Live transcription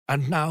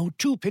And now,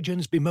 two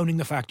pigeons bemoaning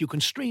the fact you can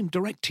stream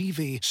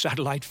DirecTV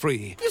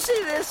satellite-free. You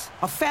see this?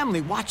 A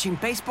family watching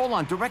baseball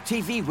on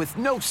DirecTV with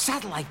no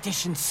satellite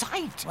dish in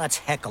sight. Let's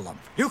heckle them.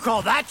 You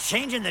call that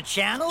changing the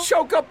channel?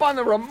 Choke up on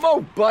the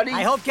remote, buddy.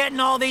 I hope getting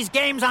all these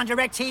games on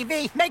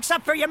DirecTV makes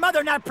up for your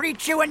mother not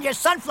pre-chewing your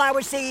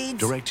sunflower seeds.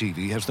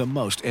 DirecTV has the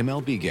most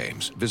MLB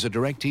games. Visit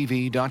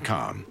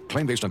DirecTV.com.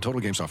 Claim based on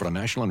total games offered on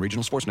national and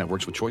regional sports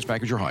networks with choice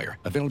package or higher.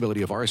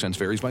 Availability of RSNs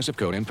varies by zip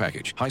code and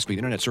package. High-speed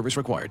internet service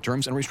required.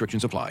 Terms and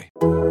restrictions apply. Hey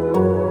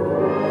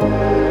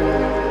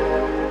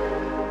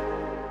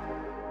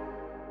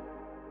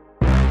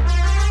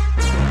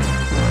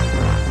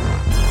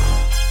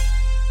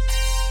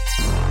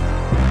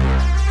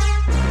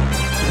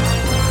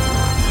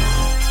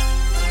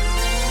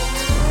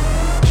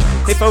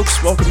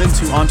folks, welcome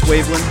into Onto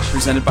Waveland,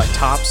 presented by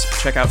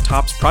Topps. Check out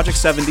Topps Project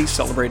 70,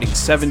 celebrating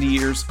 70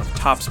 years of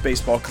Topps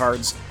baseball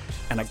cards.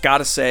 And I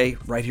gotta say,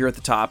 right here at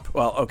the top,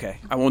 well, okay,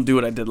 I won't do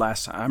what I did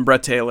last time. I'm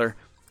Brett Taylor,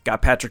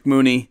 got Patrick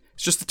Mooney.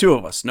 It's just the two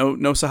of us. No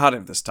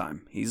Sahadev this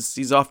time.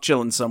 He's off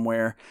chilling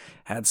somewhere.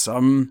 Had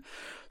some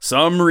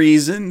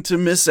reason to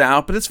miss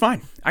out, but it's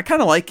fine. I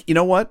kind of like, you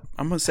know what?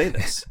 I'm going to say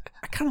this.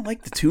 I kind of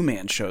like the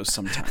two-man shows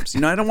sometimes.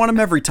 You know, I don't want them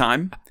every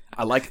time.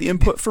 I like the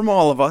input from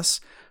all of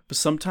us, but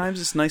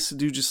sometimes it's nice to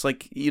do just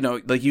like, you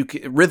know, like you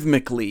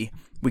rhythmically,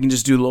 we can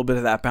just do a little bit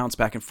of that bounce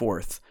back and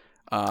forth.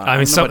 I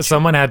mean,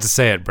 someone had to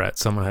say it, Brett.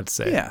 Someone had to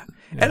say it. Yeah.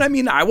 And I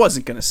mean, I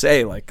wasn't going to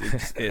say like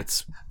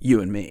it's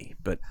you and me,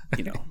 but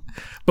you know.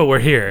 But we're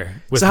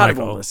here with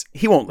Michael.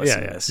 He won't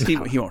listen to this. He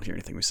won't hear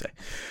anything we say.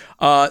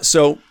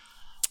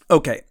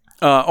 Okay.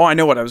 I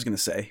know what I was going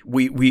to say.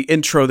 We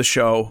intro the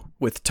show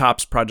with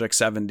Topps Project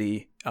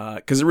 70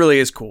 because it really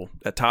is cool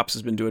that Topps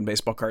has been doing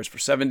baseball cards for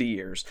 70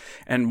 years.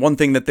 And one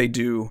thing that they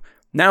do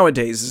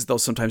nowadays is they'll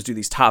sometimes do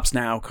these Topps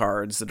Now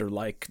cards that are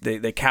like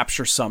they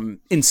capture some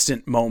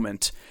instant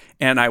moment.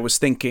 And I was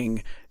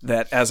thinking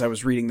that as I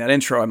was reading that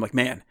intro, I'm like,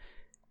 man,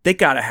 they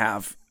got to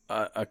have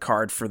a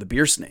card for the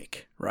beer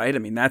snake, right? I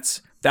mean,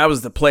 that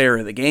was the player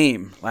of the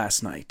game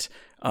last night.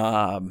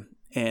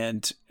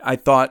 And I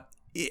thought,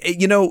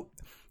 you know,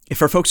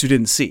 for folks who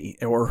didn't see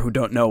or who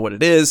don't know what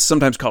it is,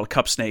 sometimes called a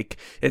cup snake,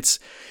 it's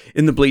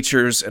in the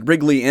bleachers at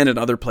Wrigley and in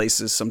other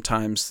places.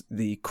 Sometimes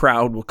the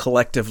crowd will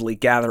collectively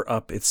gather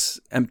up its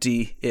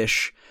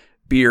empty-ish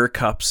beer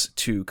cups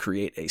to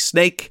create a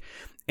snake.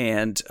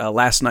 And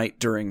last night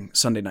during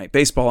Sunday Night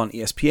Baseball on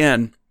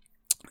ESPN,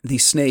 the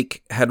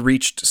snake had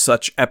reached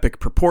such epic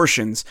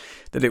proportions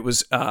that it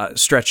was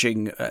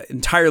stretching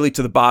entirely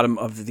to the bottom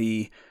of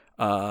the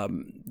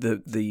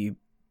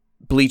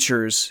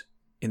bleachers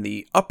in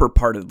the upper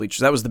part of the bleachers.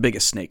 That was the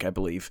biggest snake, I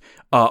believe,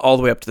 all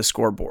the way up to the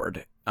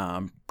scoreboard.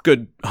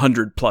 Good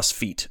 100+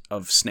 feet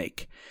of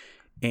snake.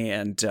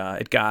 And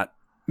it got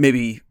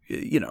maybe,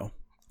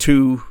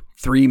 2-3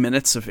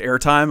 minutes of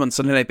airtime on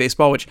Sunday Night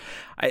Baseball, which,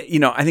 I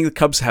think the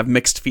Cubs have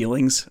mixed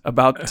feelings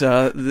about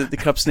the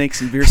cup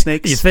snakes and beer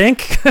snakes. You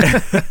think?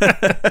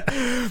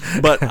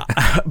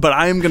 But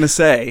I am going to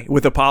say,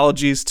 with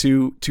apologies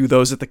to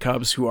those at the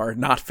Cubs who are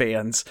not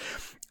fans,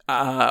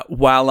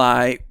 while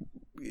I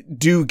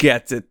do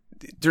get that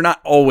they're not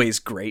always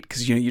great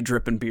because, you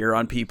dripping beer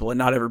on people and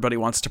not everybody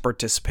wants to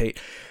participate.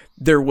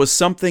 There was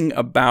something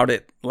about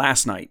it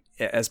last night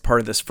as part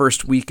of this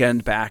first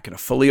weekend back in a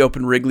fully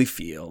open Wrigley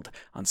Field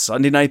on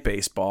Sunday Night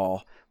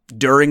Baseball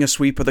during a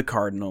sweep of the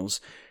Cardinals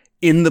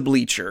in the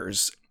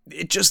bleachers.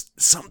 It just,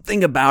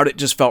 something about it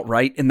just felt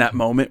right in that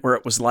moment where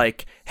it was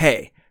like,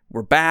 hey,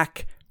 we're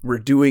back. We're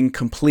doing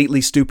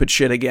completely stupid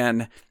shit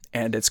again.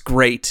 And it's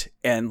great,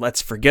 and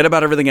let's forget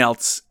about everything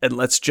else, and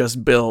let's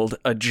just build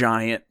a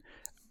giant,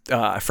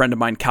 a friend of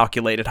mine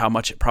calculated how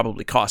much it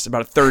probably cost,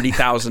 about a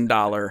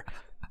 $30,000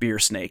 beer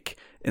snake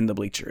in the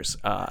bleachers.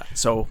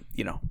 So,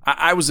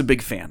 I was a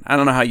big fan. I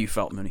don't know how you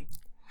felt, Mooney.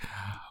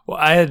 Well,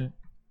 I had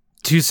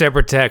two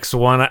separate texts.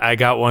 One, I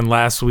got one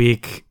last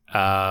week.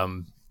 A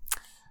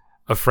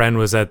friend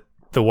was at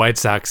the White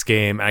Sox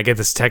game, and I get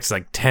this text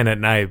like 10 at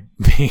night.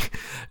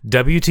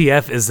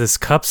 WTF is this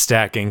cup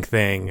stacking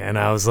thing? And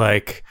I was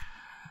like,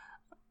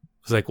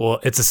 well,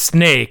 it's a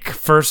snake,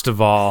 first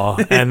of all.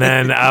 And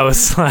then I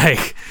was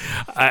like,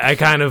 I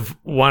kind of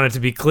wanted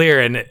to be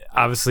clear. And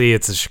obviously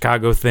it's a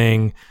Chicago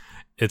thing.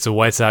 It's a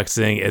White Sox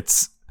thing.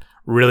 It's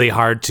really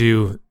hard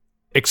to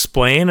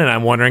explain. And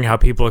I'm wondering how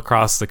people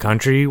across the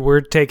country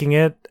were taking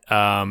it.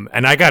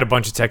 And I got a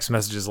bunch of text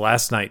messages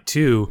last night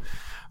too,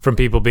 from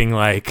people being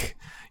like,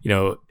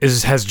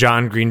 has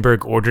John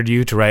Greenberg ordered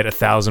you to write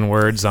 1,000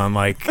 words on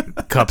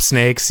like cup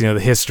snakes? The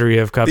history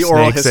of cup snakes. The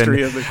oral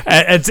history of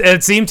it.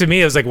 It seemed to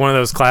me it was like one of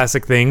those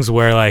classic things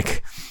where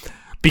like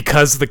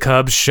because the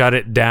Cubs shut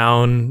it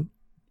down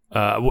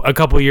a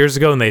couple of years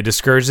ago and they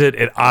discouraged it,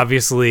 it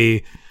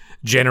obviously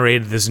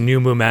generated this new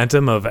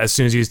momentum of as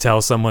soon as you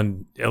tell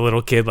someone, a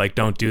little kid, like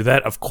don't do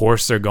that, of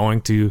course they're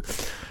going to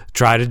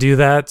try to do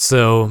that.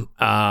 So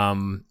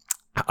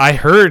I I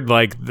heard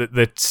like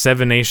the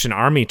Seven Nation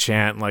Army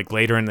chant like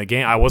later in the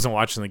game. I wasn't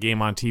watching the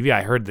game on TV.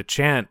 I heard the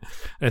chant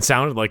and it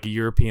sounded like a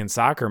European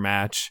soccer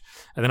match.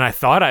 And then I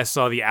thought I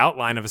saw the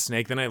outline of a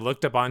snake. Then I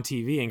looked up on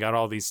TV and got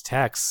all these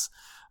texts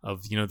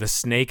of, the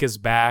snake is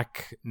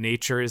back.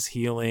 Nature is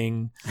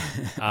healing.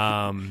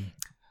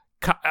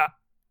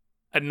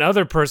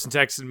 Another person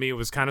texted me,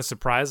 was kind of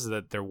surprised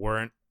that there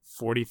weren't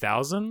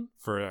 40,000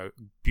 for a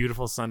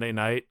beautiful Sunday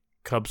night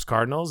Cubs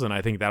Cardinals, and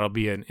I think that'll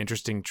be an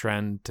interesting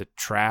trend to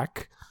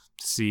track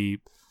to see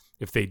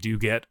if they do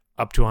get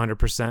up to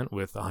 100%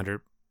 with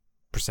 100%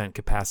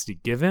 capacity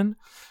given.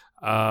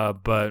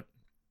 But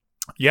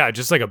yeah,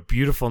 just like a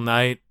beautiful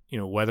night,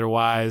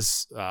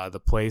 weather-wise.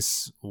 The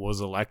place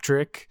was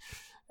electric,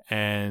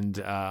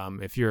 and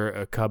if you're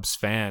a Cubs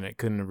fan, it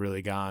couldn't have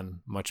really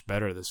gone much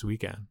better this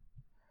weekend.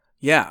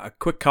 Yeah, a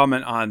quick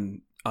comment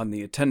on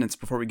the attendance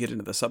before we get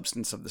into the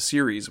substance of the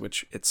series,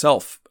 which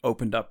itself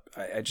opened up,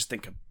 I just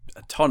think,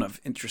 a ton of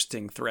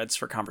interesting threads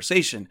for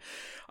conversation.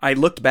 I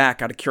looked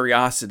back out of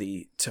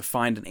curiosity to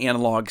find an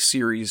analog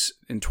series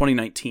in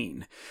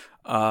 2019,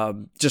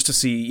 just to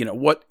see,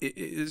 what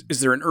is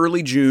there an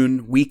early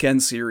June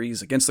weekend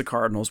series against the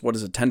Cardinals? What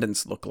does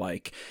attendance look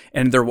like?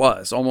 And there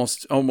was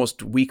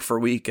almost week for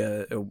week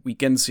a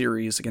weekend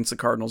series against the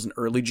Cardinals in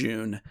early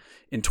June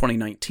in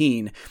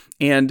 2019,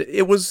 and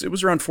it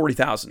was around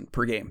 40,000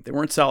 per game. They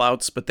weren't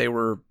sellouts, but they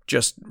were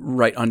just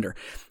right under.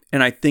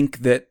 And I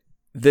think that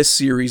this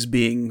series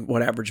being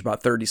what averaged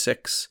about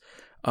 36,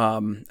 I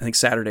think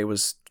Saturday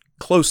was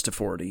close to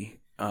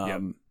 40.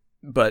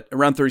 But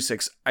around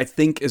 36, I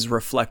think is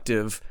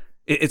reflective.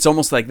 It's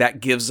almost like that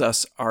gives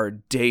us our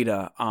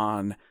data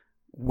on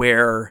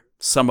where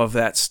some of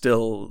that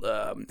still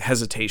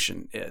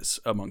hesitation is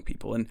among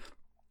people. And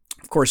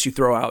of course, you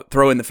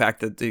throw in the fact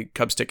that the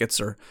Cubs tickets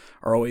are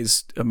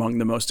always among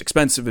the most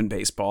expensive in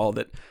baseball,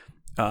 that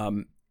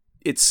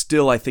it's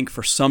still, I think,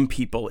 for some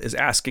people is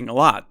asking a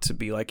lot to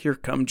be like, here,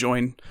 come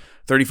join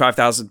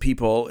 35,000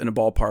 people in a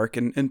ballpark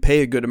and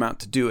pay a good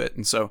amount to do it.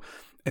 And so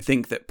I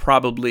think that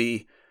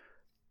probably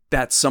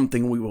that's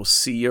something we will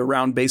see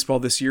around baseball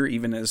this year,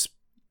 even as,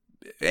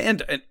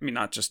 and I mean,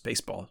 not just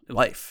baseball,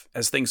 life,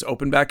 as things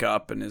open back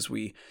up and as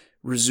we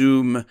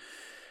resume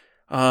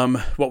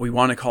what we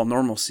want to call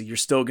normalcy. You're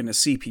still going to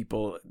see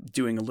people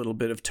doing a little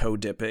bit of toe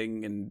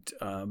dipping, and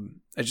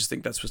I just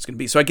think that's what's going to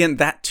be. So again,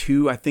 that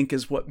too, I think,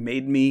 is what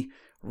made me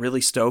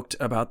really stoked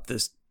about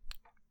this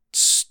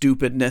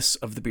stupidness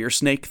of the beer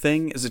snake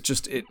thing. Is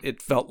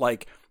it felt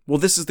like, well,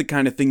 this is the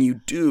kind of thing you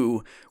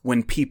do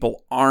when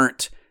people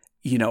aren't,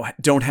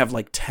 don't have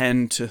like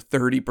 10 to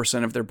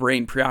 30% of their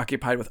brain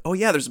preoccupied with, oh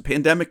yeah, there's a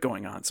pandemic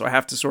going on, so I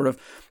have to sort of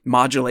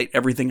modulate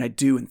everything I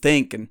do and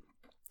think. And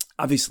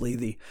obviously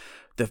the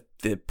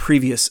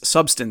previous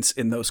substance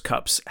in those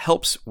cups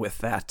helps with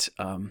that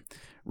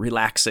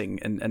relaxing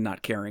and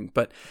not caring.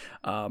 But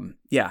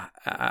yeah,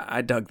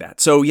 I dug that.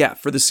 So yeah,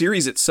 for the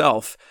series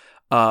itself,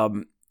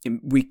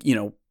 we,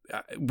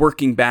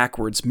 working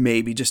backwards,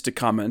 maybe just to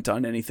comment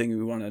on anything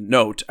we want to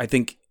note, I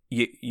think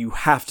you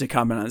have to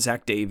comment on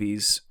Zach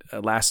Davies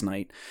last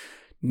night.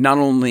 Not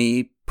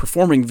only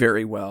performing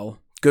very well,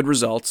 good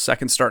results,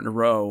 second start in a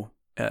row,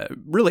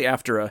 really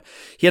after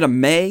he had a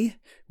May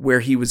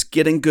where he was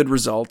getting good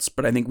results,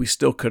 but I think we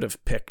still could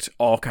have picked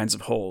all kinds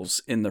of holes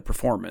in the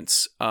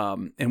performance.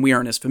 And we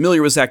aren't as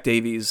familiar with Zach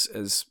Davies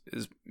as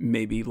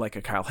maybe like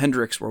a Kyle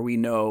Hendricks, where we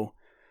know,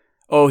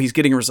 oh, he's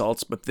getting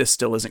results, but this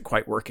still isn't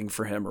quite working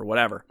for him or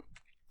whatever.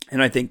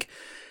 And I think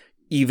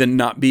even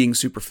not being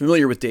super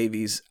familiar with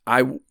Davies,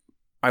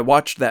 I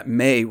watched that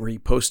May where he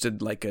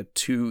posted like a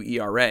 2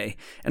 ERA,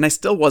 and I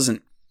still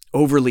wasn't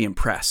overly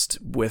impressed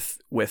with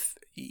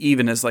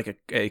even as like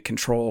a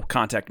control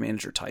contact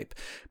manager type.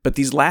 But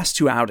these last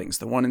two outings,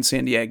 the one in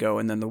San Diego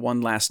and then the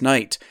one last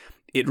night,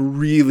 it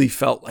really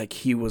felt like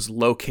he was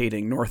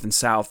locating north and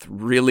south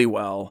really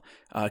well,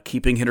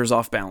 keeping hitters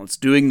off balance,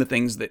 doing the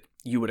things that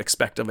you would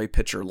expect of a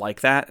pitcher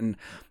like that. And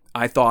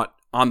I thought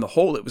on the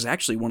whole, it was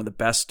actually one of the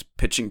best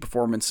pitching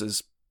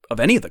performances of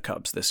any of the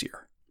Cubs this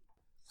year.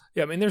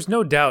 Yeah, I mean, there's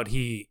no doubt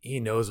he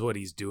knows what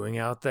he's doing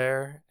out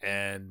there,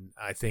 and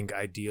I think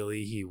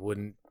ideally he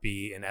wouldn't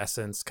be, in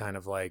essence, kind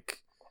of like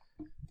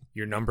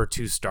your number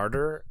 2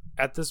 starter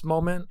at this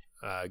moment,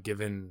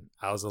 given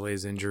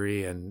Alzolay's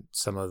injury and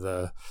some of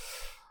the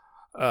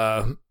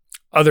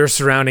other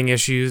surrounding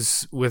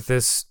issues with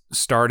this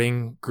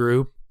starting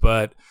group.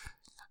 But,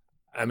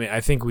 I mean,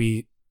 I think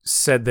we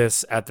said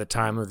this at the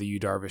time of the Yu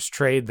Darvish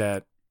trade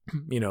that,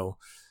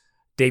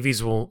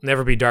 Davies will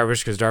never be Darvish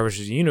because Darvish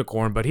is a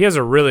unicorn, but he has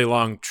a really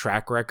long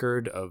track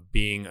record of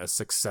being a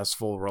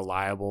successful,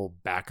 reliable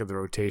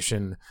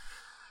back-of-the-rotation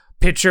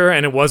pitcher,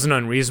 and it wasn't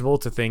unreasonable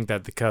to think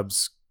that the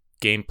Cubs'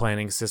 game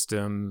planning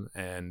system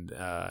and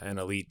an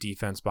elite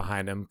defense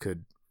behind him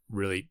could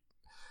really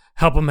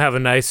help him have a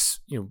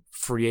nice,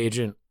 free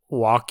agent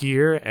walk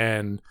year.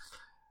 And,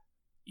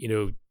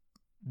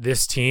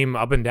 this team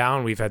up and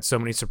down, we've had so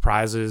many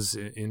surprises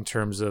in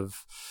terms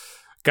of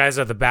guys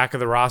at the back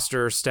of the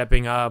roster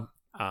stepping up.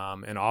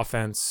 An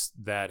offense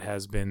that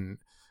has been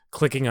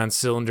clicking on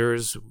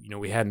cylinders,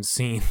 we hadn't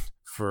seen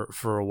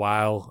for a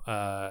while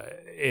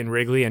in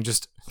Wrigley, and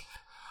just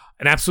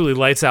an absolutely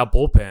lights out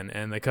bullpen.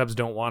 And the Cubs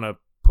don't want to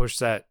push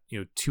that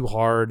too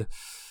hard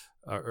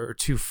or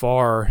too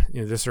far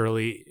this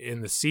early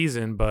in the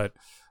season. But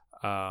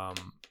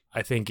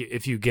I think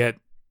if you get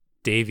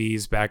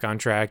Davies back on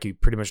track, you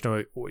pretty much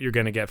know what you're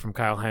going to get from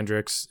Kyle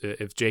Hendricks.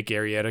 If Jake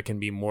Arrieta can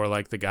be more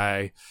like the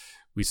guy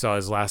we saw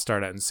his last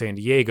start at in San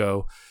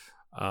Diego,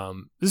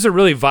 this is a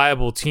really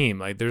viable team.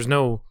 Like they're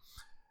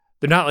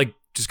not like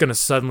just going to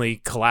suddenly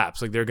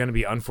collapse. Like there are going to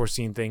be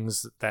unforeseen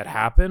things that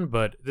happen,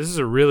 but this is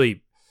a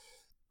really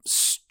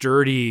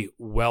sturdy,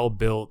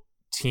 well-built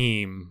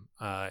team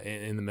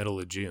in the middle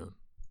of June.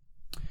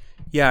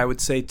 Yeah, I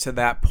would say to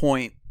that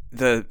point,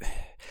 the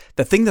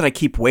thing that I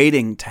keep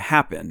waiting to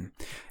happen,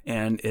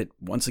 and it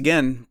once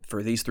again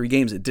for these 3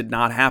 games it did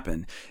not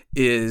happen,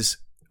 is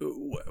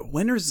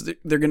when is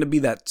there going to be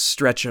that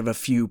stretch of a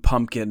few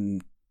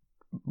pumpkin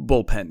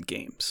bullpen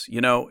games,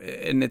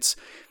 and it's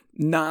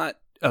not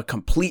a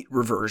complete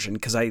reversion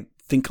because I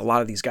think a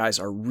lot of these guys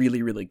are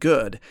really, really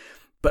good,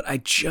 but I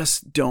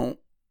just don't.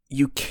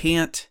 You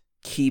can't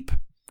keep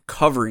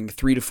covering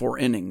 3 to 4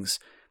 innings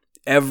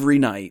every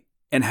night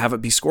and have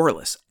it be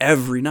scoreless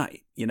every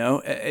night.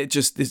 It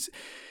just is.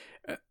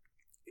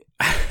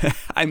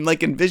 I'm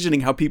like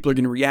envisioning how people are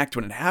going to react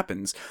when it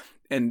happens.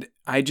 And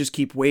I just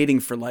keep waiting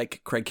for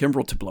like Craig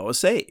Kimbrell to blow a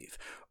save,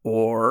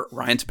 or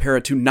Ryan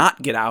Tepera to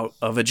not get out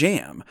of a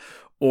jam,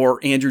 or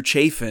Andrew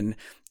Chafin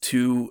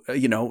to,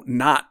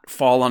 not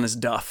fall on his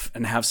duff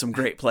and have some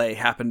great play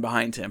happen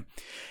behind him.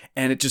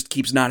 And it just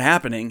keeps not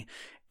happening.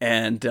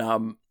 And,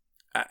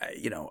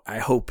 I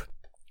hope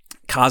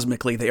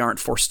cosmically they aren't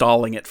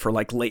forestalling it for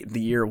like late in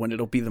the year when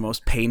it'll be the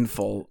most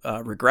painful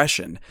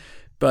regression.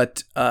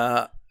 But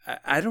I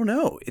don't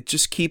know. It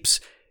just keeps...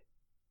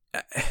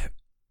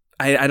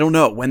 I don't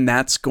know when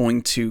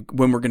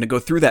we're going to go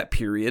through that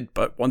period.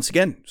 But once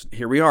again,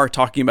 here we are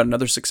talking about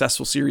another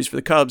successful series for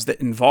the Cubs that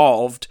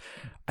involved,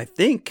 I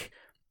think,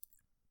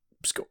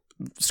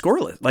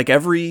 scoreless. Like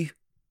every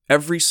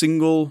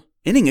single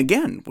inning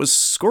again was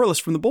scoreless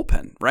from the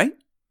bullpen, right?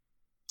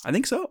 I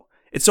think so.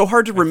 It's so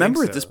hard to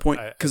remember at this point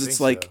because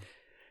it's like,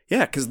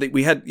 yeah, because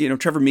we had,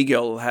 Trevor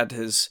Megill had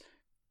his,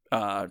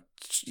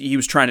 he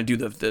was trying to do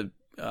the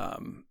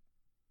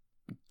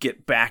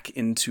get back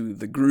into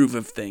the groove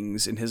of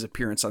things in his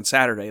appearance on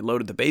Saturday,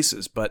 loaded the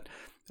bases, but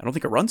I don't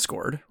think a run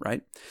scored,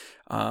 right?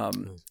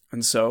 And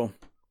so,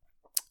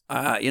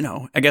 I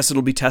guess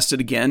it'll be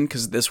tested again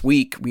because this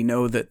week we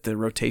know that the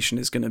rotation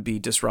is going to be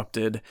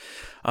disrupted.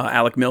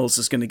 Alec Mills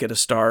is going to get a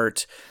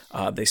start.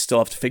 They still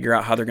have to figure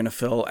out how they're going to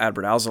fill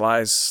Adbert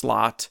Alzolai's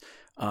slot.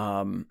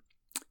 And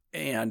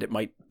it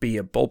might be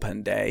a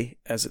bullpen day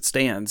as it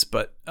stands.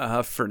 But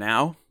for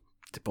now,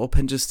 the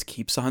bullpen just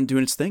keeps on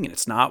doing its thing. And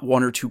it's not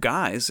 1 or 2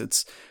 guys.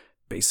 It's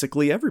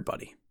basically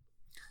everybody.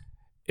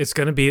 It's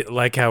going to be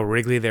like how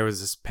Wrigley, there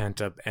was this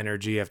pent-up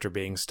energy after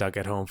being stuck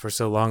at home for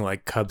so long.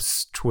 Like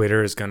Cubs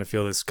Twitter is going to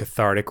feel this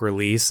cathartic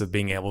release of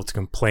being able to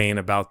complain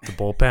about the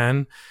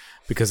bullpen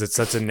because it's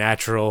such a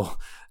natural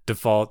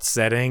default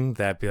setting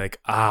that be like,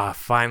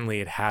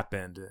 finally it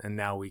happened. And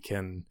now we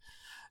can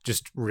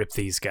just rip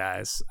these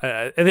guys.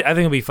 I think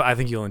it'll be fun. I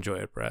think you'll enjoy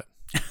it, Brett.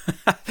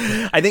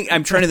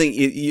 I'm trying to think.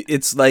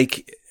 It's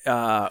like,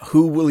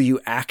 who will you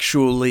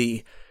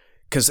actually,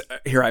 because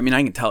here, I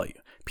can tell you.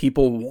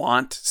 People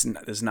want, this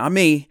is not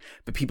me,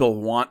 but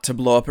people want to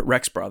blow up at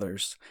Rex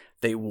Brothers.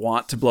 They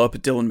want to blow up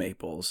at Dylan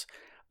Maples.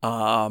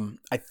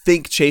 I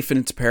think Chafin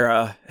and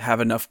Tepera have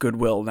enough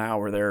goodwill now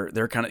where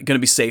they're kind of going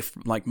to be safe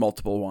from like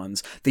multiple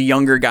ones. The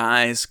younger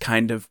guys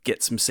kind of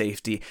get some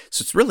safety.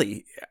 So it's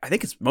really, I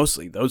think it's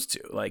mostly those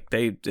two. Like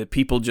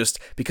people just,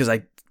 because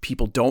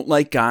people don't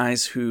like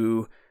guys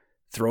who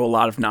throw a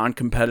lot of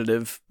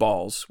non-competitive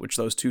balls, which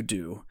those two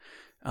do.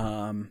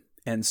 And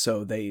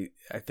so they,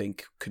 I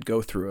think, could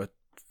go through a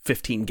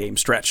 15-game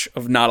stretch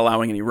of not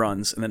allowing any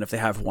runs, and then if they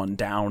have one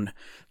down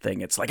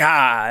thing, it's like,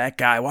 that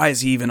guy, why is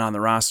he even on the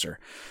roster?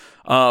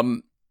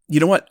 You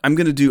know what? I'm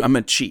going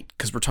to cheat,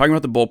 because we're talking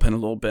about the bullpen a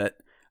little bit.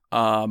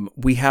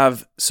 We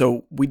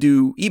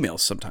do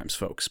emails sometimes,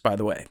 folks, by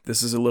the way.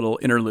 This is a little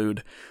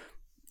interlude.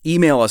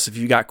 Email us if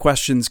you got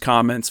questions,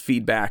 comments,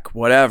 feedback,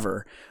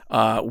 whatever.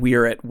 We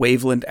are at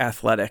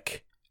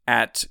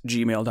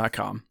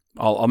wavelandathletic@gmail.com.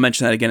 I'll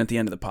mention that again at the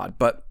end of the pod,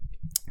 but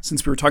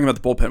since we were talking about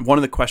the bullpen, one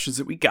of the questions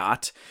that we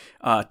got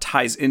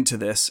ties into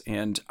this,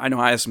 and I know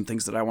I have some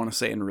things that I want to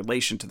say in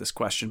relation to this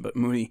question, but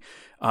Mooney,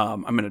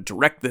 I'm going to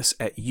direct this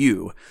at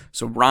you.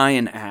 So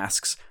Ryan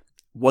asks,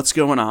 what's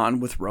going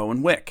on with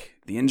Rowan Wick?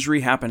 The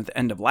injury happened at the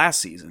end of last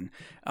season.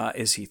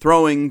 Is he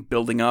throwing,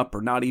 building up,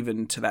 or not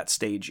even to that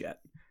stage yet?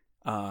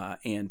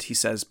 And he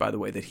says, by the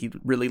way, that he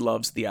really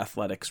loves the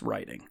Athletics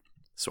writing.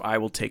 So I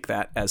will take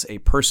that as a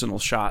personal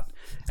shot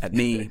at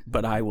me,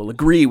 but I will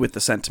agree with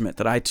the sentiment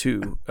that I,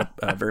 too,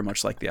 very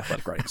much like the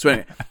Athletic writing. So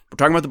anyway, we're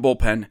talking about the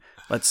bullpen.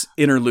 Let's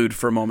interlude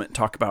for a moment and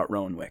talk about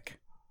Rowan Wick.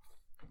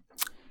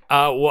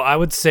 Well, I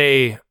would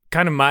say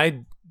kind of my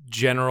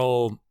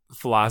general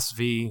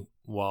philosophy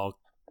while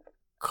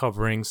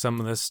covering some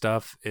of this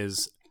stuff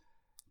is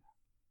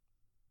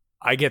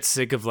I get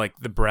sick of like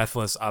the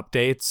breathless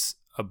updates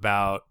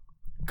about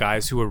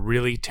guys who are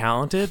really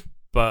talented,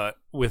 but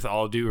with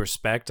all due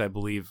respect, I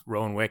believe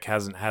Rowan Wick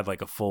hasn't had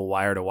like a full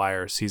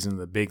wire-to-wire season in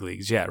the big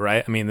leagues yet,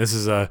 right? I mean, this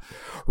is a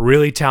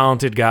really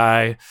talented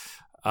guy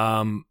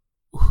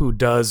who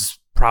does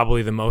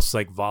probably the most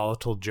like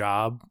volatile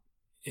job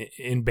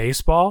in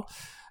baseball.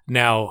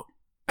 Now,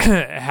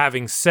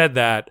 having said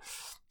that,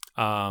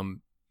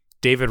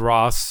 David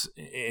Ross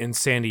in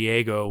San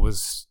Diego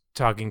was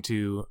talking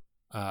to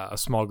a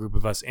small group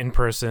of us in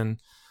person,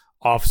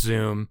 off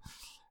Zoom,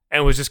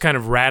 and was just kind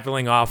of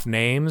rattling off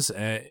names.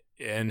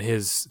 And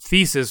his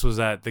thesis was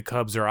that the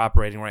Cubs are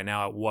operating right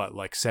now at what,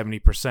 like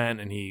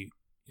 70%, and he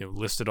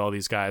listed all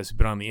these guys who've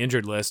been on the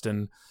injured list,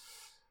 and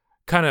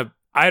kind of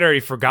I'd already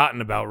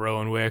forgotten about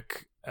Rowan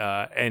Wick,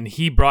 and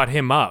he brought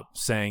him up,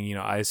 saying,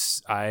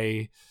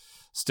 I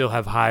still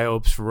have high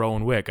hopes for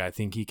Rowan Wick. I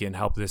think he can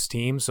help this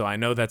team. So I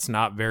know that's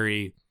not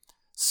very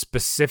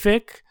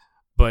specific,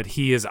 but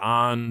he is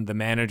on the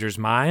manager's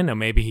mind. Or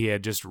maybe he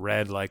had just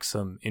read like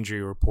some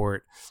injury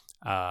report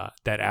that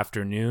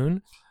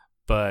afternoon.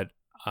 But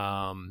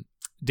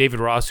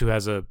David Ross, who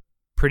has a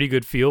pretty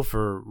good feel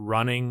for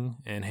running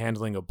and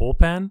handling a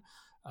bullpen,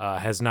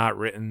 has not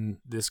written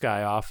this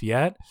guy off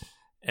yet.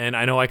 And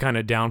I know I kind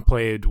of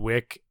downplayed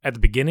Wick at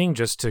the beginning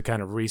just to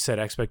kind of reset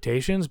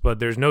expectations, but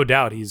there's no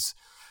doubt he's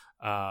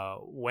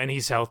when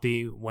he's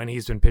healthy, when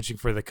he's been pitching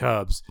for the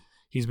Cubs,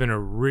 he's been a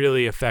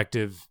really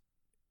effective,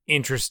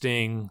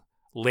 interesting,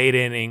 late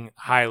inning,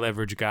 high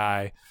leverage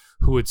guy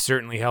who would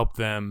certainly help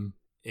them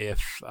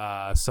if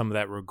some of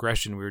that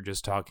regression we were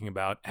just talking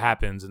about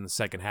happens in the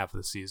second half of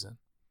the season.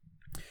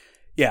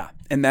 Yeah,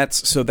 and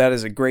that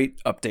is a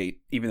great update,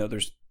 even though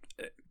there's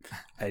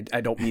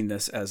I don't mean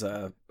this as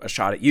a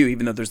shot at you,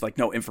 even though there's like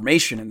no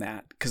information in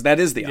that, because that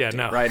is the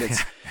update, right?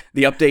 It's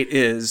the update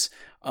is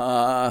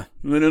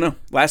no.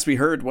 Last we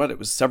heard, it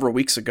was several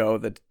weeks ago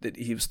that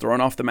he was thrown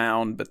off the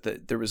mound, but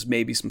that there was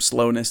maybe some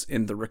slowness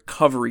in the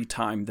recovery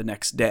time the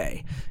next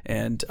day,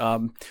 and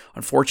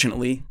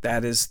unfortunately,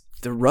 that is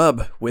the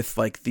rub with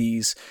like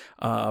these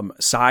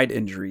side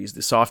injuries,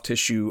 the soft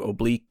tissue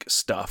oblique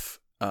stuff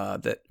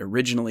that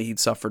originally he'd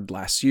suffered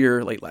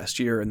late last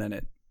year, and then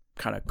it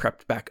kind of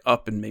crept back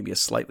up in maybe a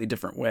slightly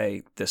different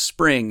way this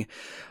spring.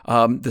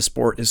 The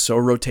sport is so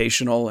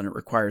rotational and it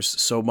requires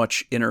so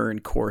much inner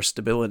and core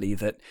stability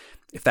that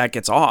if that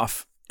gets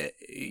off,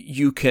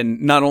 you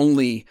can not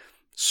only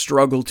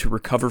struggle to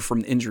recover from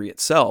the injury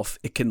itself,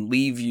 it can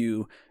leave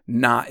you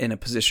not in a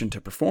position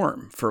to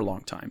perform for a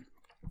long time.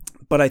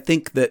 But I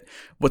think that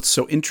what's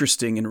so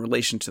interesting in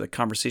relation to the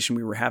conversation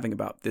we were having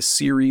about this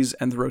series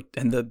and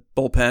the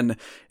bullpen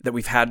that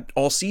we've had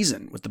all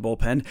season with the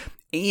bullpen,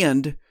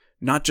 and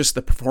not just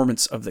the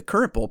performance of the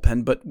current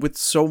bullpen, but with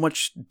so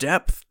much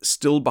depth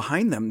still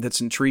behind them that's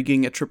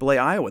intriguing at AAA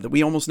Iowa that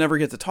we almost never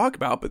get to talk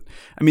about. But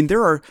I mean,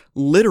 there are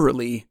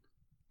literally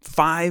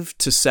 5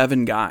 to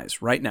 7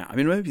 guys right now. I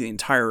mean, maybe the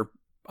entire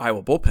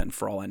Iowa bullpen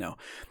for all I know,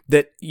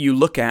 that you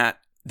look at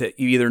that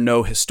you either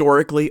know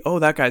historically, oh,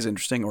 that guy's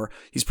interesting, or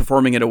he's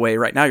performing in a way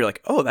right now, you're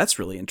like, oh, that's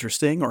really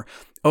interesting. Or,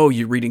 oh,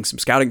 you're reading some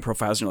scouting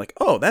profiles and you're like,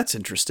 oh, that's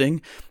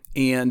interesting.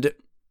 And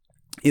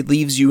it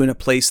leaves you in a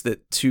place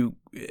that to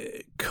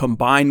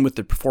combine with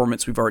the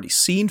performance we've already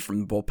seen from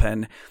the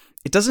bullpen,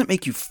 it doesn't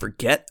make you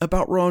forget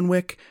about Rowan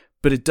Wick,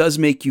 but it does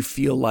make you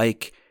feel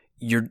like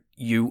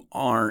you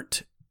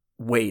aren't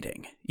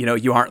waiting.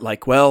 You aren't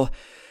like, well,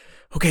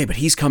 okay, but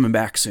he's coming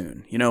back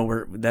soon.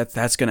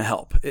 That's going to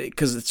help,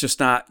 because it's just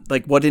not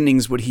like, what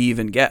innings would he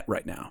even get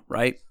right now,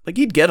 right? Like,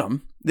 he'd get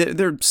them.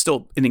 There are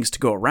still innings to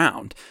go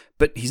around,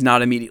 but he's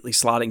not immediately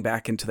slotting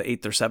back into the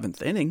 8th or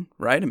 7th inning,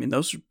 right? I mean,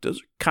 those are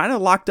kind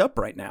of locked up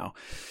right now.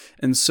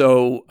 And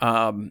so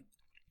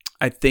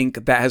I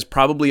think that has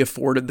probably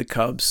afforded the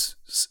Cubs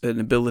an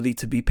ability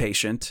to be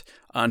patient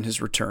on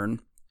his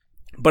return.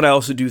 But I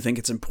also do think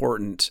it's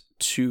important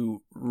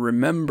to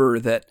remember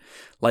that,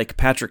 like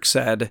Patrick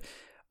said,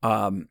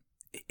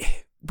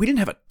 we didn't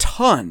have a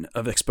ton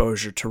of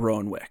exposure to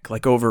Rowan Wick,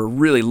 like over a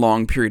really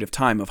long period of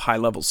time of high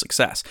level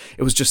success.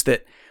 It was just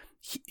that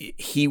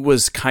he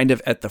was kind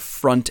of at the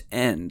front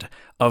end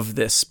of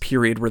this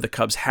period where the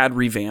Cubs had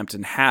revamped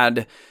and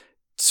had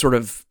sort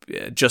of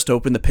just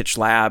opened the pitch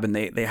lab, and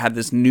they had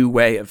this new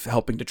way of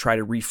helping to try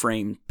to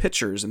reframe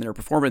pitchers and their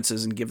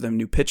performances and give them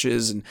new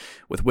pitches. And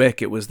with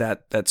Wick, it was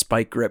that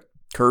spike grip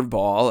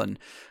curveball.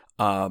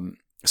 And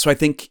so I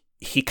think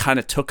he kind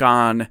of took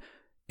on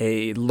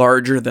a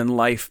larger than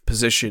life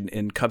position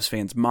in Cubs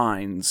fans'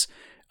 minds,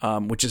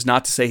 which is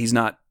not to say he's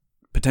not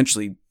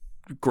potentially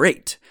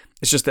great.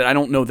 It's just that I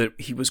don't know that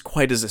he was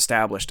quite as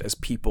established as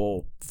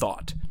people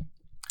thought.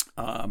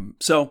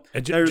 So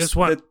just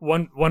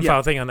one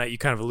final thing on that. You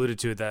kind of alluded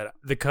to it, that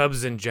the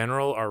Cubs in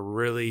general are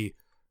really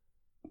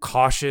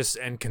cautious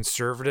and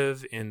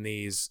conservative in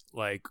these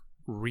like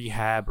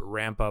rehab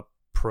ramp up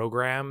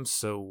programs.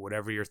 So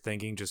whatever you're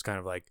thinking, just kind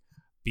of like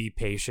be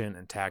patient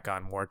and tack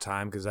on more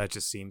time, because that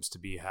just seems to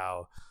be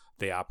how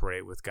they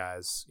operate with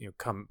guys,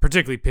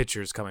 particularly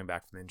pitchers coming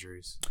back from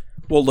injuries.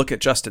 Well, look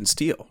at Justin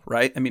Steele,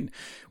 right? I mean,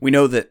 we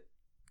know that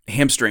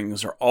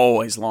hamstrings are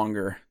always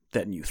longer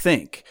than you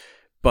think.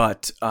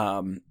 But,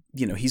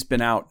 he's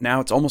been out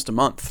now. It's almost a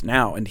month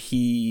now. And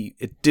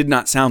it did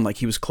not sound like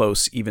he was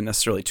close even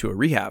necessarily to a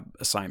rehab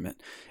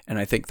assignment. And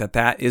I think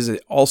that is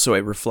also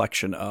a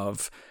reflection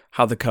of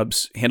how the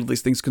Cubs handle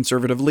these things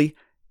conservatively,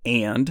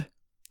 and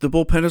the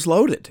bullpen is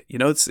loaded.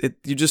 You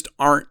just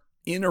aren't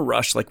in a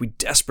rush like we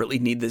desperately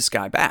need this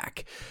guy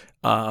back.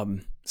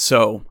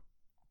 So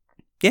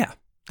yeah,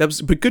 that was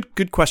a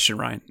good question,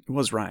 Ryan. It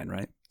was Ryan,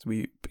 right?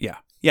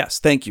 Yes.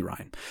 Thank you,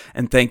 Ryan.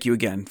 And thank you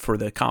again for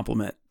the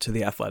compliment to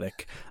The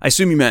Athletic. I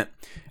assume you meant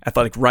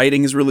athletic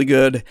writing is really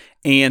good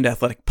and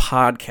athletic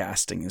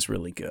podcasting is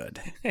really good.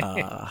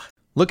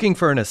 Looking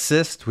for an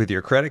assist with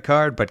your credit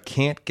card but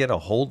can't get a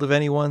hold of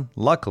anyone?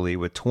 Luckily,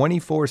 with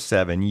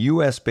 24/7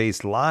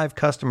 U.S.-based live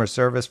customer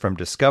service from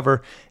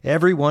Discover,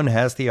 everyone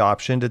has the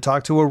option to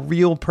talk to a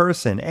real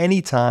person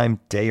anytime,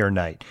 day or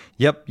night.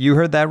 Yep, you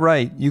heard that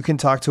right. You can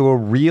talk to a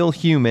real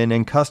human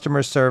in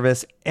customer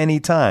service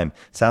anytime.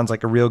 Sounds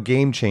like a real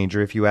game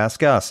changer if you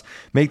ask us.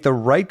 Make the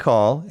right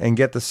call and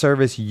get the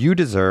service you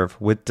deserve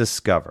with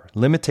Discover.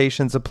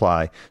 Limitations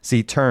apply.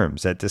 See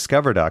terms at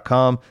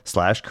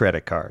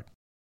discover.com/creditcard.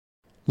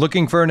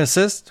 Looking for an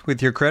assist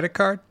with your credit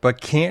card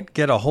but can't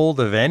get a hold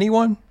of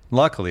anyone?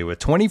 Luckily, with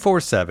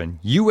 24/7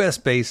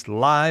 U.S.-based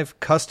live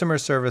customer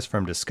service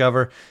from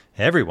Discover,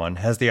 everyone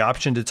has the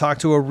option to talk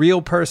to a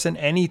real person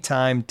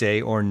anytime,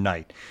 day or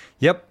night.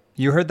 Yep,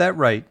 you heard that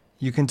right.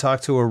 You can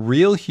talk to a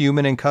real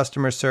human in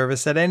customer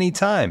service at any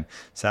time.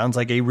 Sounds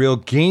like a real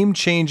game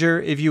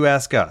changer if you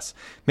ask us.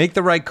 Make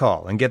the right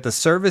call and get the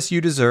service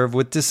you deserve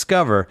with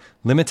Discover.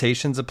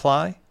 Limitations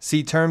apply.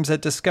 See terms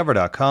at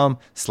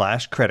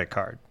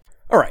discover.com/creditcard.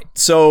 All right,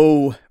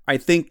 so I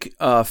think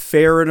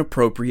fair and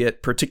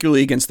appropriate,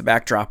 particularly against the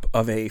backdrop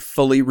of a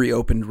fully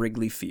reopened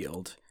Wrigley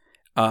Field,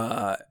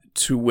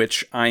 to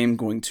which I am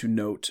going to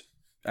note,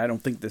 I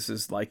don't think this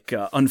is like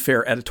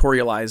unfair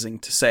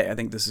editorializing to say. I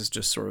think this is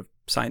just sort of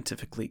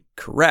scientifically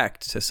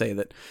correct to say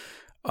that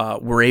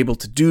we're able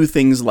to do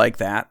things like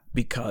that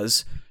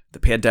because the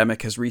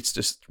pandemic has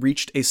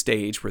reached a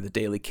stage where the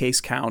daily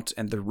case count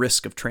and the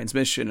risk of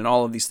transmission and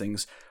all of these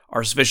things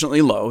are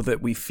sufficiently low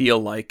that we feel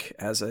like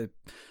as a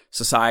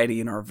society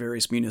in our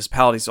various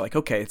municipalities are like,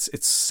 okay,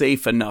 it's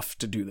safe enough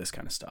to do this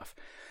kind of stuff.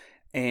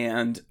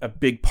 And a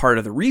big part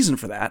of the reason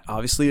for that,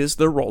 obviously, is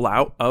the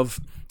rollout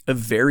of a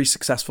very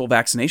successful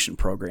vaccination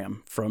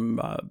program from,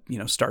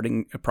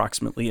 starting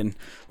approximately in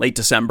late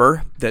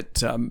December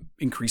that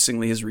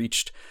increasingly has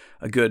reached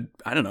a good,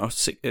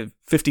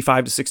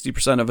 55 to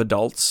 60% of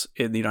adults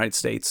in the United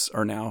States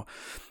are now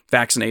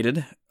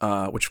vaccinated,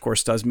 which of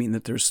course does mean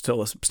that there's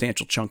still a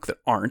substantial chunk that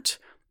aren't,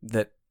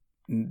 that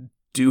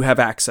do have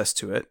access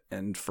to it,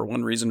 and for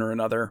one reason or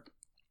another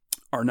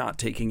are not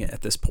taking it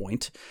at this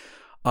point.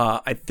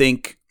 I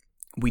think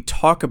we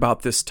talk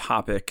about this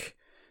topic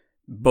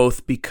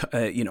both because,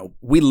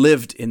 we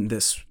lived in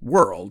this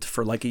world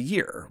for like a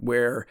year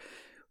where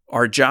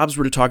our jobs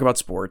were to talk about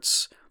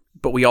sports,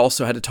 but we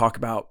also had to talk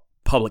about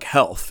public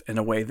health in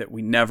a way that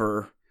we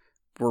never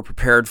were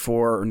prepared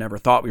for or never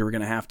thought we were going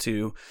to have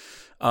to,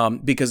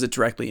 because it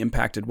directly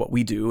impacted what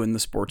we do in the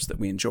sports that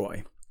we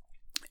enjoy.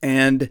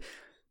 And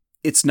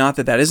it's not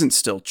that isn't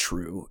still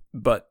true,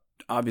 but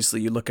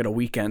obviously you look at a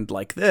weekend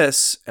like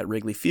this at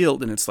Wrigley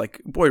Field and it's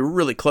like, boy, we're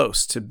really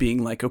close to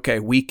being like, okay,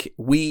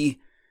 we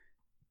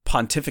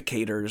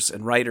pontificators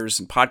and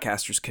writers and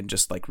podcasters can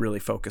just like really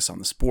focus on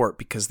the sport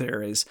because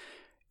there is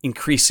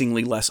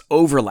increasingly less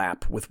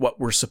overlap with what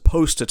we're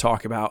supposed to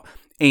talk about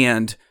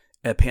and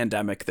a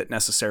pandemic that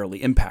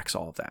necessarily impacts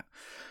all of that.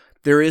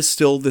 There is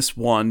still this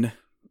one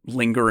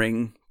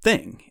lingering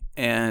thing,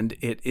 and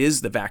it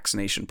is the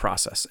vaccination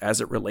process as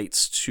it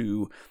relates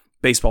to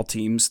baseball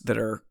teams that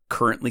are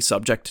currently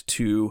subject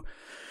to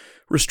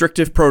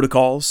restrictive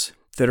protocols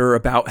that are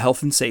about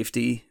health and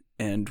safety,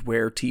 and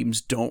where teams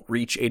don't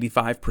reach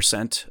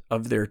 85%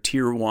 of their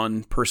tier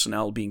 1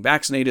 personnel being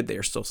vaccinated. They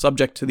are still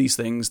subject to these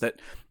things that,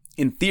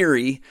 in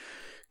theory,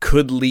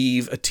 could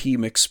leave a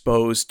team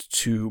exposed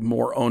to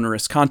more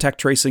onerous contact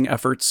tracing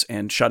efforts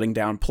and shutting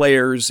down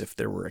players if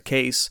there were a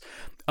case.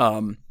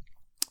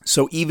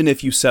 So even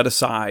if you set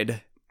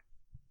aside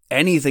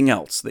anything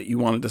else that you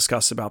want to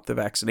discuss about the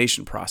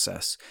vaccination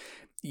process,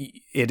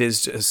 it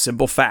is a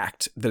simple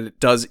fact that it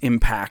does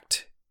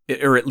impact,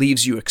 or it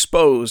leaves you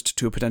exposed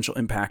to a potential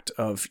impact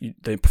of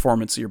the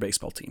performance of your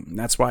baseball team. And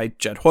that's why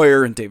Jed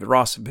Hoyer and David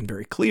Ross have been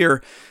very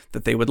clear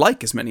that they would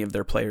like as many of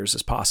their players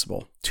as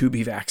possible to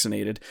be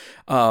vaccinated,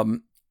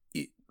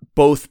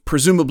 both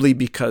presumably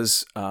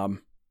because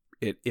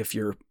if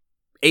you're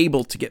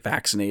able to get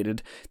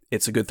vaccinated,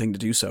 it's a good thing to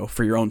do so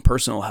for your own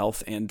personal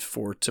health and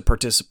to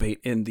participate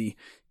in the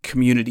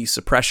community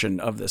suppression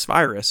of this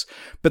virus,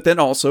 but then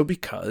also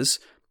because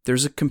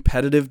there's a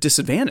competitive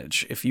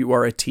disadvantage if you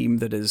are a team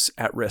that is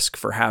at risk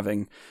for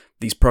having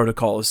these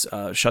protocols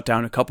shut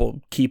down a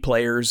couple key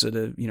players at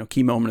a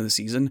key moment of the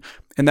season,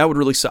 and that would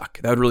really suck.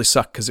 That would really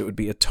suck because it would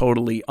be a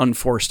totally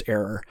unforced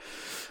error,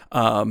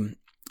 and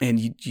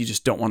you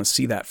just don't want to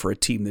see that for a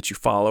team that you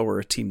follow or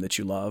a team that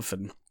you love.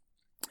 And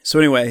So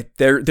anyway,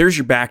 there's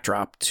your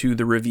backdrop to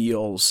the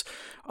reveals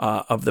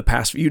of the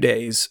past few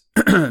days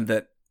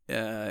that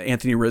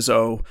Anthony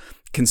Rizzo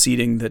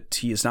conceding that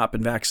he has not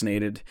been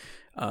vaccinated.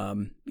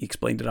 He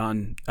explained it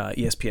on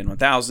ESPN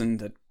 1000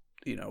 that,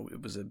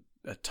 it was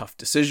a tough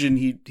decision.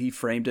 He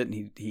framed it,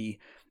 and he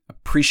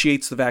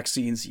appreciates the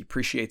vaccines. He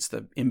appreciates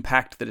the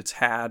impact that it's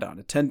had on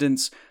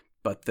attendance,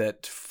 but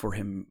that for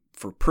him,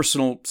 for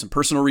some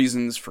personal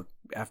reasons,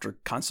 after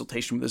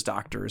consultation with his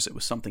doctors, it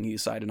was something he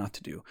decided not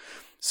to do.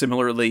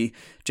 Similarly,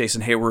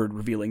 Jason Hayward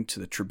revealing to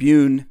the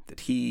Tribune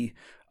that he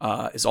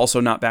is also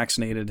not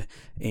vaccinated,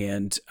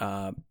 and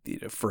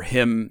for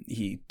him,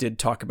 he did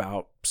talk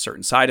about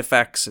certain side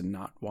effects and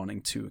not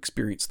wanting to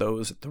experience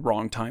those at the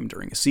wrong time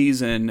during a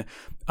season.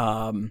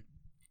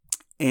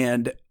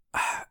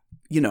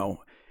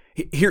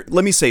 Here,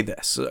 let me say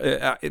this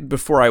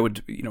before I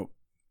would,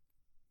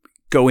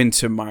 go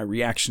into my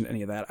reaction to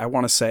any of that. I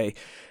want to say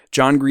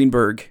John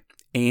Greenberg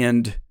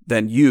and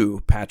then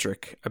you,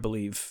 Patrick, I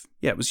believe.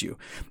 Yeah, it was you.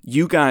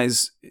 You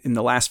guys in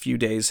the last few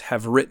days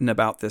have written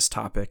about this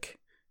topic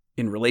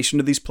in relation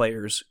to these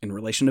players, in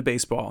relation to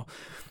baseball,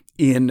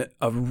 in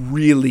a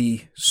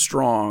really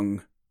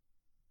strong,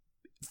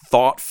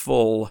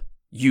 thoughtful,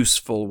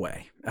 useful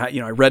way. I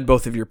read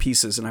both of your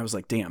pieces and I was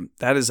like, damn,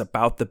 that is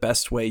about the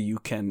best way you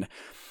can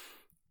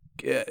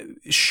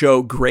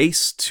show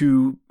grace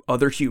to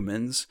other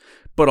humans,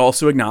 but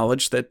also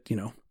acknowledge that,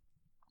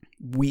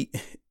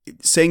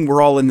 saying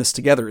we're all in this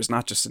together is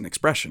not just an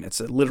expression.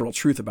 It's a literal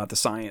truth about the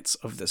science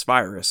of this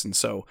virus. And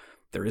so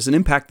there is an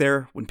impact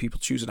there when people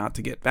choose not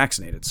to get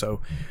vaccinated.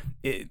 So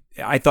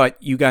I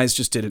thought you guys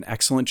just did an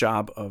excellent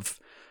job of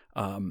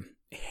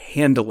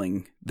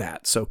handling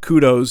that. So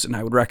kudos. And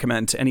I would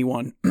recommend to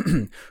anyone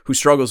who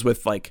struggles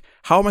with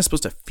how am I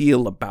supposed to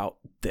feel about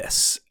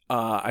this?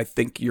 I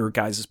think your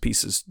guys'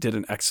 pieces did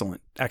an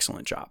excellent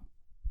job.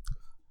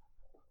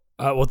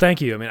 Well,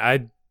 thank you. I mean,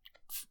 I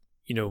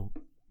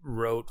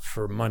wrote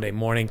for Monday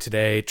Morning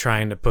today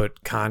trying to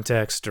put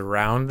context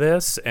around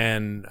this,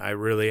 and I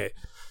really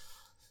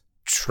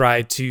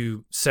tried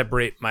to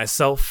separate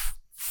myself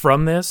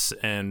from this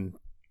and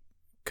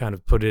kind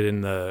of put it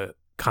in the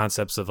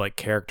concepts of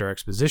character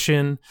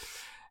exposition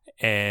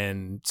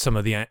and some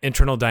of the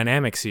internal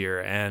dynamics here.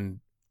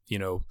 And,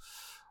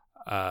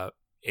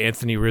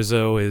 Anthony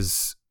Rizzo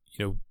is,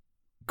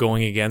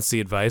 going against the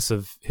advice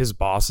of his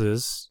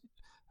bosses,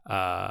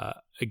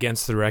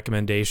 against the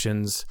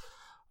recommendations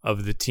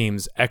of the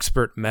team's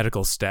expert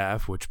medical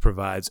staff, which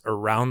provides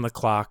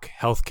around-the-clock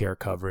healthcare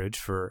coverage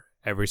for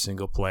every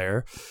single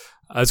player.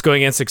 It's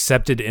going against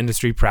accepted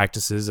industry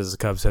practices, as the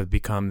Cubs have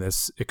become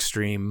this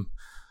extreme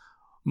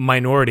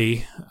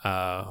minority,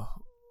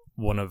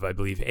 one of, I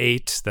believe,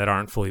 8 that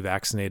aren't fully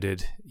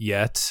vaccinated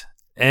yet.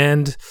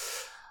 And,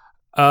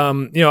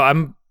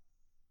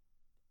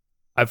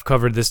 I've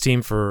covered this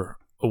team for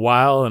a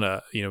while,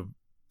 and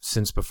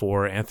since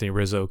before Anthony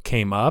Rizzo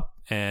came up,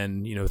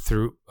 and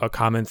through a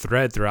common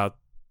thread throughout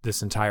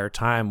this entire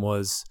time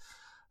was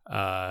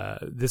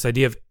this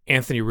idea of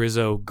Anthony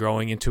Rizzo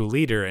growing into a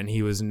leader, and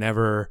he was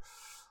never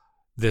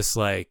this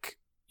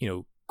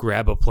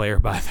grab a player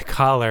by the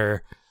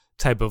collar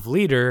type of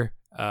leader.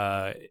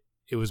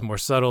 It was more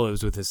subtle. It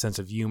was with his sense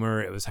of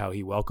humor. It was how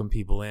he welcomed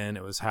people in.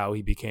 It was how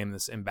he became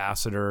this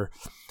ambassador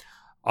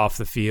off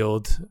the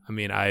field. I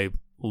mean, I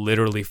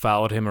literally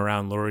followed him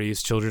around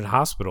Lurie's Children's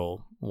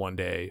Hospital one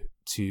day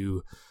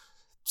to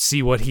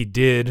see what he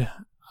did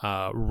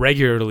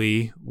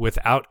regularly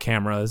without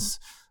cameras,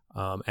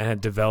 and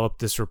had developed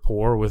this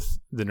rapport with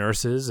the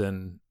nurses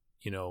and,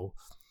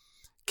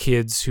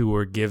 kids who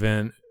were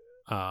given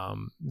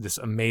this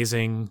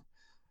amazing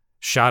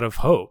shot of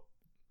hope.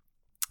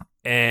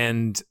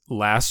 And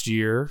last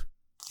year,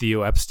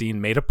 Theo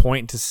Epstein made a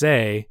point to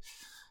say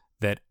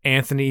that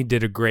Anthony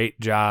did a great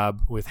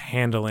job with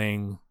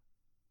handling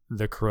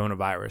the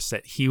coronavirus,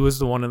 that he was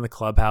the one in the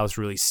clubhouse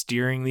really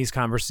steering these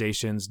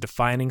conversations,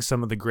 defining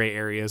some of the gray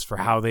areas for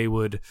how they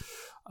would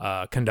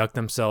conduct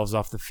themselves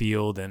off the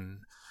field and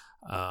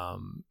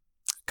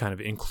kind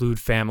of include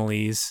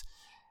families.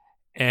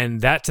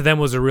 And that to them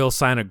was a real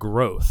sign of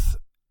growth.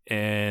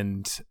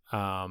 And,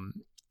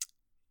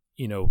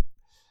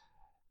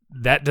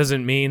 that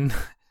doesn't mean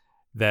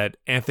that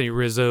Anthony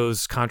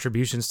Rizzo's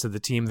contributions to the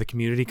team, the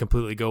community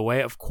completely go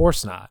away. Of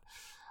course not.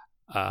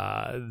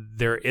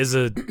 There is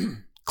a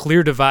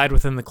clear divide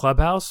within the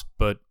clubhouse,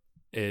 but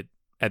it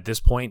at this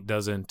point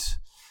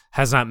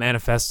has not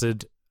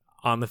manifested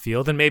on the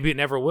field, and maybe it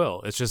never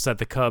will. It's just that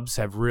the Cubs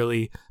have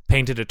really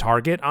painted a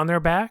target on their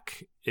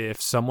back.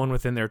 If someone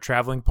within their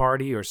traveling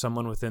party or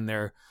someone within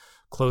their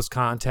close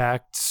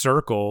contact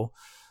circle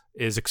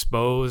is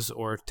exposed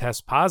or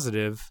tests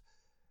positive,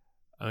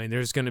 I mean,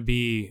 there's going to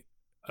be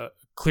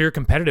clear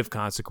competitive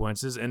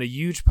consequences and a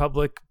huge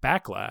public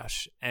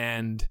backlash.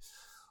 And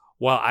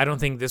while I don't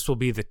think this will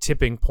be the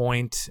tipping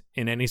point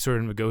in any sort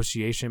of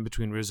negotiation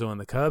between Rizzo and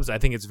the Cubs, I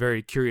think it's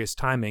very curious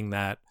timing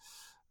that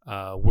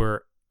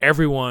where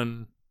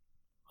everyone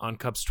on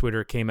Cubs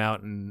Twitter came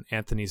out in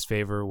Anthony's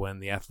favor when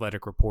The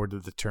Athletic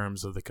reported the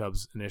terms of the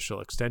Cubs' initial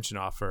extension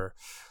offer.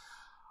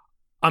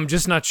 I'm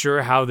just not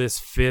sure how this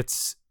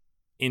fits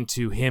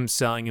into him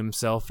selling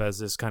himself as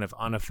this kind of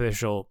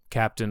unofficial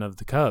captain of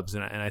the Cubs.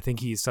 And I think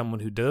he's someone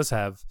who does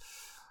have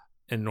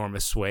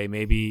enormous sway.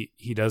 Maybe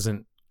he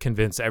doesn't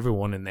convince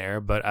everyone in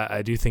there, but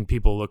I do think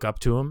people look up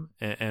to him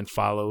and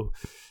follow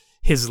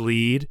his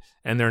lead,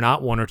 and they're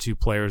not one or two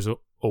players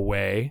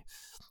away.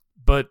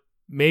 But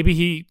maybe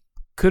he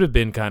could have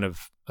been kind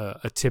of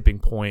a tipping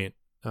point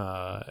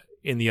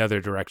in the other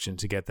direction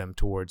to get them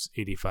towards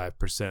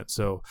 85%.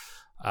 So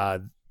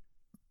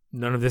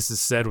none of this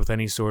is said with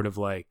any sort of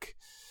like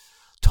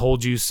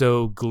told you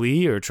so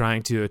glee or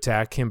trying to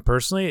attack him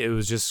personally. It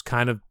was just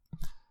kind of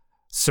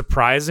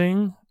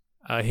surprising,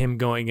 him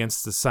going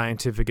against the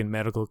scientific and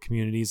medical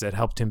communities that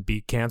helped him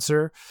beat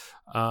cancer,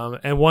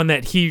 and one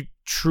that he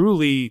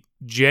truly,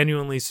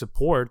 genuinely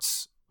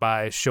supports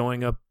by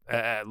showing up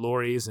at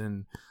Lurie's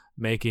and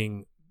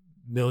making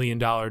 $1 million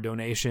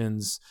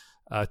donations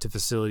to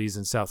facilities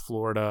in South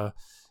Florida,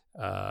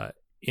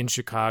 in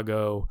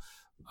Chicago.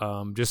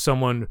 Just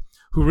someone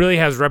who really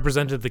has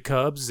represented the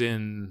Cubs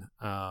in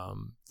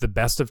the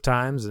best of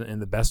times and in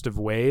the best of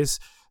ways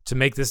to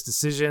make this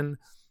decision.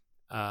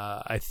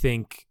 I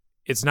think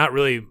it's not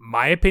really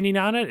my opinion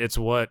on it. It's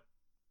what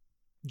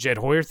Jed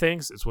Hoyer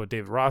thinks. It's what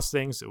David Ross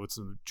thinks. It's what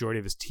the majority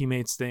of his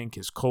teammates think,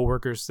 his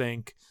coworkers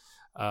think.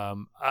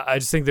 I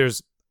just think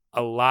there's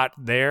a lot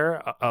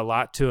there, a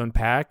lot to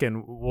unpack,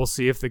 and we'll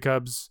see if the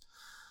Cubs,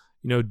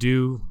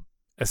 do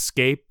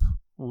escape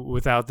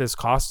without this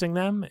costing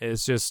them.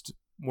 It's just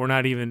we're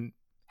not even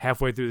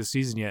halfway through the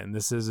season yet, and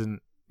this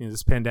isn't.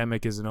 This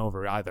pandemic isn't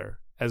over either,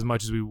 as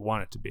much as we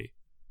want it to be.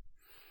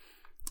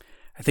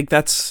 I think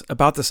that's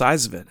about the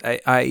size of it.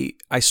 I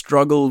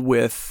struggle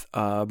with,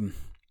 I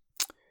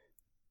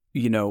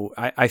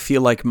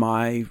feel like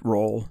my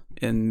role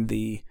in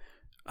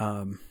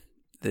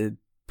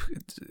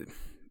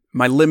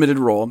my limited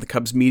role in the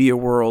Cubs media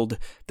world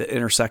that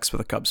intersects with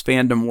the Cubs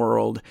fandom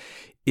world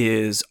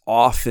is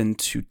often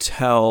to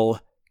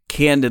tell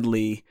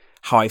candidly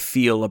how I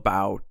feel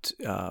about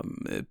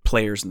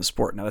players in the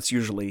sport. Now, that's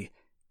usually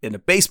in a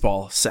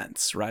baseball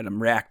sense, right?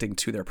 I'm reacting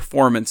to their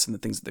performance and the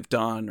things that they've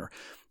done, or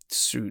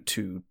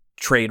to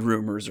trade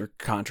rumors or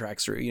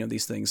contracts, or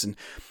these things. And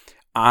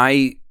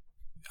I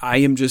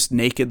am just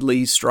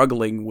nakedly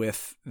struggling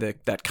with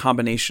that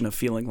combination of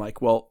feeling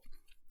like, well,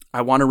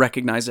 I want to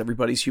recognize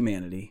everybody's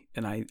humanity,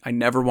 and I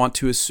never want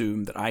to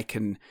assume that I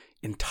can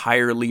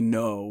entirely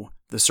know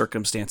the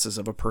circumstances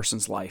of a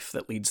person's life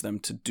that leads them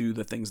to do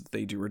the things that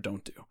they do or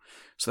don't do.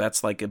 So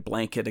that's like a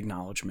blanket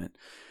acknowledgement,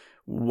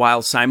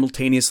 while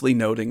simultaneously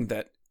noting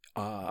that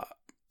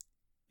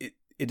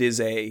it is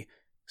a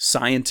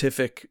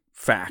scientific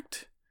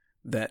fact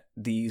that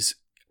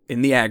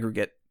in the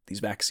aggregate, these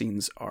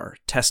vaccines are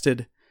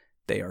tested,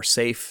 they are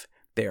safe,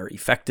 they are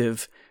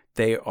effective,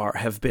 they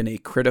have been a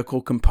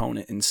critical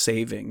component in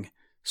saving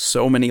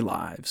so many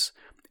lives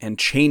and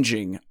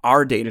changing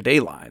our day-to-day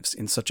lives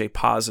in such a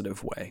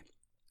positive way.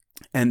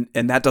 And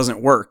that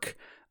doesn't work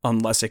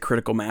unless a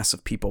critical mass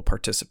of people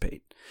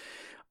participate.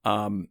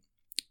 And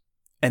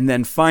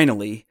then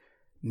finally,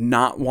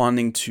 not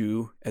wanting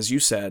to, as you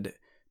said,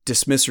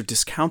 dismiss or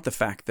discount the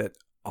fact that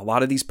a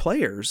lot of these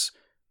players,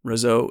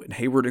 Rizzo and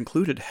Hayward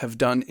included, have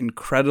done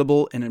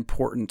incredible and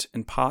important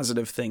and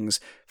positive things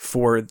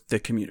for the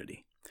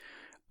community.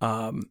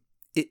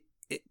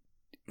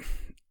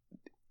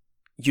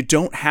 You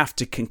don't have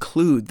to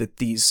conclude that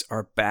these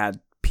are bad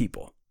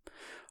people.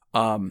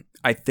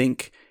 I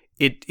think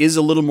it is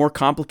a little more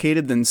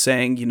complicated than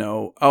saying,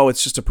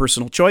 it's just a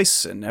personal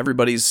choice and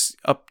everybody's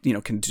up,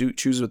 can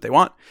choose what they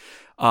want.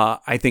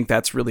 I think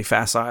that's really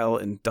facile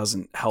and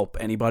doesn't help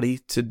anybody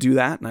to do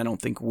that. And I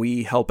don't think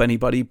we help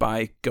anybody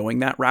by going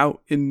that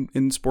route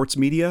in sports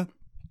media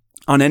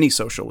on any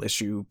social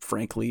issue,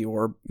 frankly,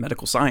 or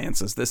medical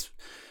science, as this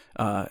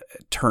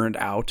turned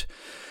out.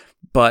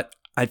 But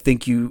I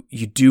think you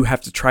do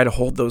have to try to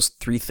hold those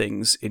three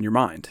things in your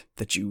mind,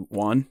 that you,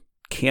 one,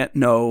 can't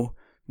know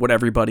what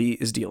everybody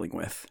is dealing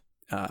with.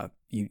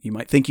 You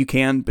might think you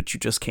can, but you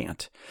just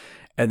can't.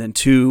 And then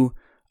two,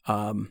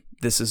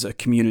 this is a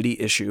community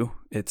issue.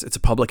 It's a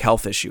public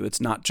health issue. It's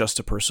not just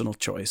a personal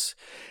choice.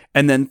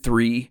 And then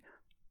three,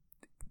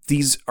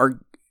 these are,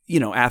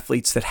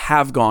 athletes that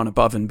have gone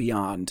above and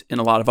beyond in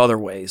a lot of other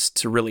ways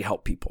to really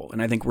help people.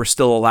 And I think we're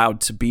still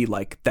allowed to be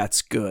like,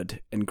 that's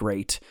good and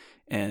great,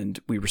 and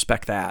we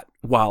respect that,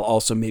 while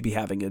also maybe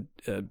having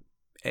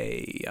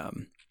a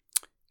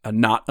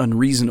not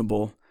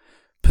unreasonable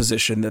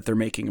position that they're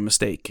making a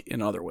mistake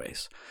in other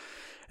ways.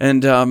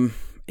 And,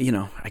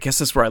 I guess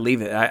that's where I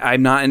leave it.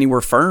 I'm not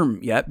anywhere firm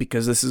yet,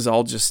 because this is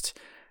all just,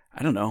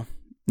 I don't know.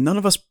 None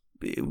of us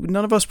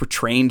were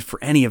trained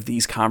for any of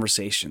these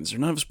conversations, or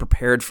none of us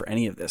prepared for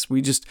any of this.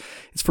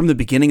 It's from the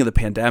beginning of the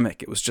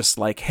pandemic. It was just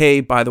like, hey,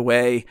 by the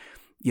way,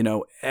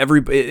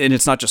 everybody, and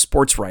it's not just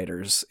sports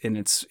writers, and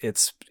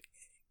it's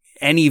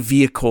any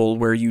vehicle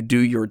where you do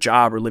your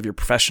job or live your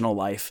professional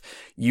life,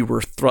 you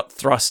were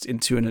thrust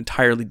into an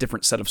entirely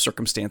different set of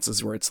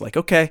circumstances where it's like,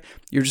 okay,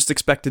 you're just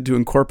expected to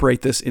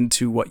incorporate this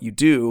into what you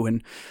do.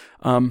 And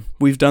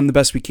we've done the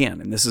best we can.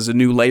 And this is a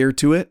new layer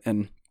to it.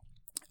 And,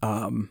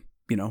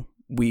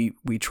 we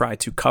try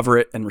to cover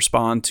it and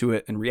respond to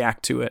it and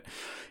react to it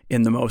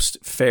in the most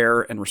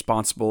fair and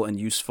responsible and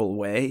useful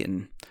way.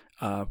 And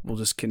we'll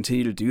just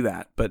continue to do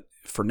that. But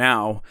for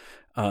now,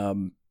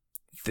 I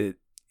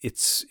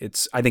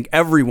think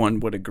everyone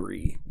would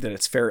agree that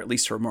it's fair at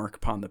least to remark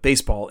upon the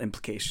baseball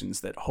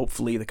implications, that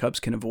hopefully the Cubs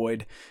can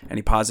avoid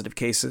any positive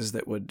cases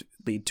that would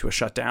lead to a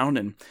shutdown.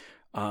 And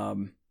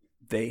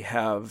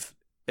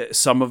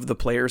some of the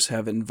players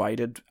have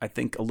invited, I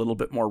think, a little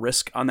bit more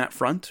risk on that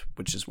front,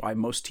 which is why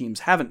most teams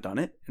haven't done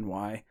it and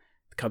why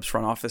the Cubs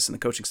front office and the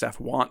coaching staff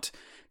want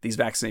these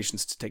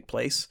vaccinations to take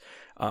place.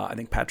 I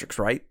think Patrick's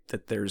right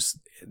that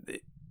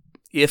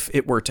if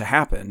it were to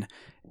happen,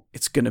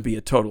 it's going to be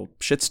a total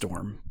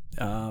shitstorm.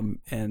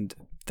 And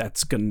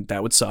that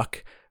would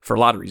suck for a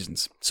lot of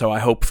reasons. So I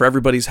hope for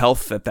everybody's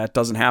health that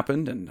doesn't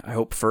happen. And I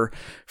hope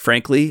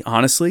frankly,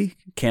 honestly,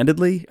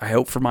 candidly, I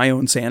hope for my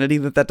own sanity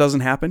that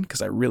doesn't happen,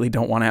 because I really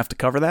don't want to have to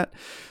cover that.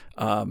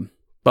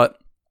 But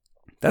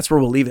that's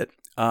where we'll leave it.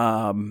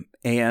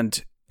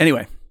 And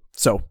anyway,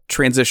 so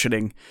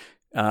transitioning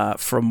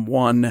from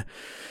one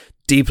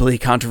deeply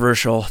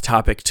controversial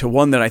topic to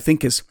one that I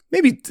think is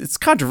it's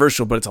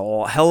controversial, but it's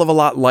a hell of a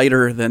lot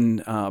lighter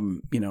than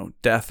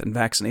death and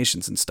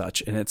vaccinations and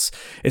such. And it's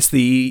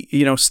the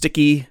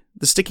sticky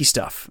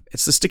stuff.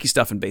 It's the sticky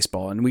stuff in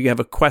baseball. And we have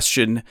a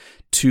question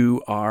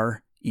to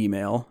our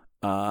email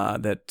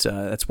that's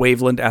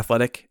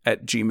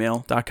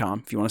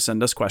wavelandathletic@gmail.com if you want to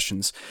send us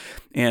questions.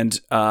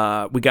 And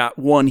we got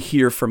one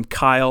here from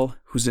Kyle,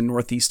 who's in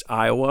Northeast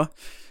Iowa.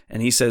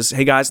 And he says,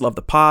 "Hey guys, love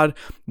the pod.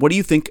 What do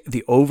you think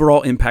the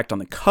overall impact on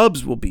the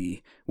Cubs will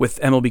be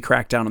with MLB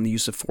crackdown on the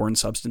use of foreign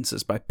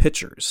substances by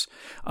pitchers?"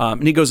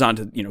 And he goes on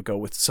to, go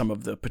with some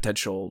of the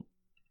potential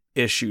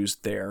issues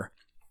there.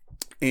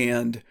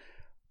 And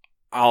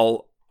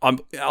I'll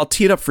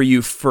tee it up for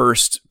you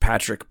first,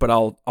 Patrick, but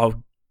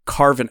I'll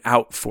carve it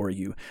out for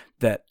you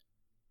that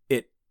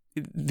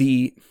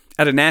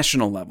at a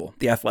national level,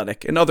 The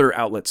Athletic and other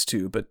outlets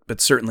too, but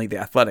certainly The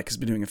Athletic has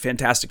been doing a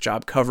fantastic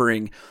job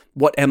covering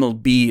what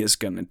MLB is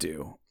going to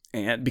do.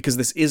 And because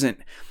it's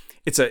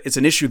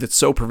an issue that's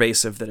so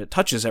pervasive that it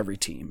touches every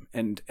team.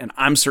 And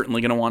I'm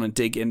certainly going to want to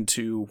dig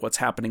into what's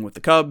happening with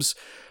the Cubs.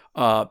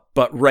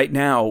 But right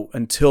now,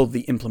 until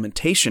the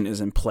implementation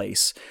is in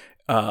place,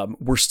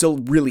 we're still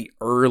really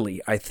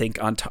early, I think,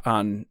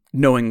 on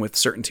knowing with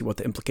certainty what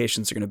the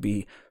implications are going to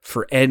be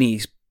for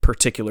any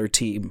particular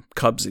team,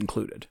 Cubs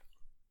included.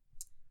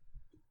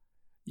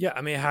 Yeah,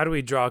 I mean, how do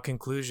we draw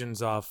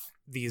conclusions off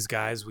these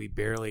guys we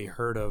barely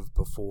heard of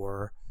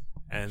before,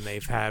 and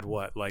they've had,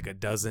 like a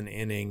dozen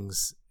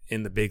innings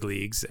in the big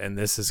leagues, and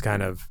this is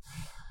kind of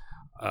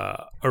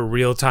a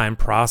real-time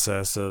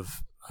process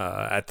of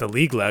at the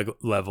league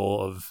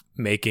level of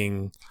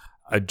making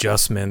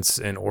adjustments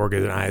and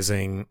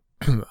organizing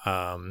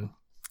kind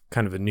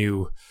of a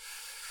new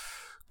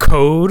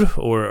code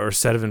or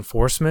set of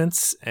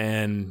enforcements,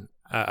 and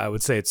I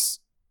would say it's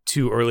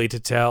too early to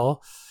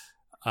tell.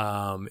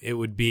 It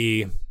would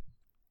be, I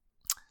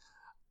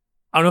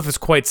don't know if it's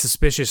quite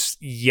suspicious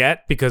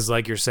yet, because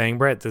like you're saying,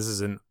 Brett, this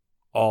is an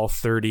all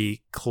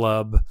 30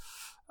 club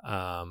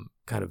kind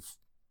of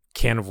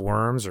can of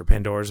worms or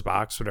Pandora's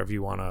box, whatever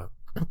you want to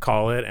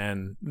call it.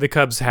 And the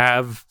Cubs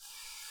have,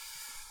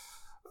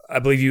 I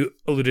believe you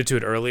alluded to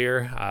it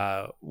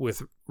earlier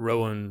with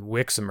Rowan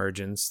Wick's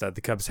emergence, that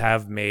the Cubs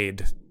have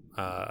made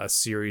a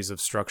series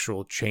of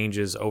structural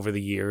changes over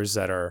the years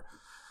that are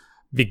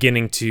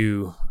beginning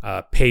to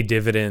pay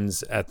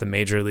dividends at the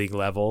major league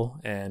level.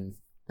 And,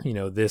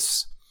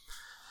 this,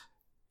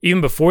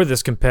 even before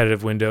this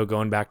competitive window,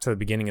 going back to the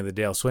beginning of the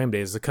Dale Swaim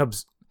days, the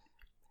Cubs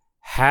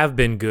have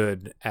been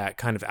good at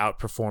kind of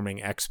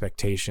outperforming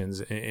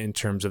expectations in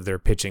terms of their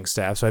pitching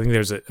staff. So I think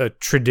there's a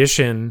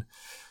tradition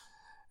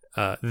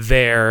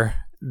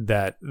there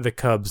that the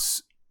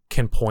Cubs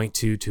can point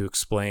to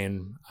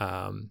explain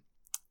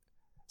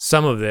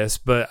some of this.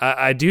 But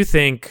I do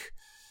think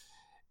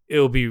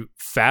it'll be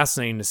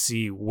fascinating to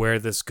see where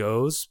this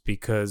goes,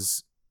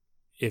 because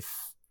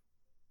if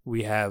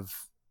we have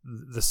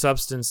the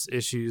substance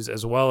issues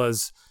as well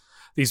as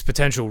these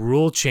potential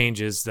rule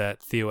changes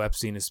that Theo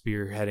Epstein is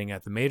spearheading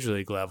at the major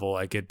league level,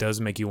 like, it does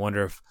make you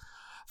wonder if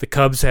the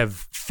Cubs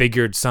have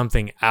figured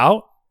something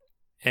out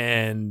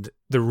and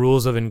the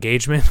rules of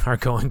engagement are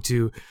going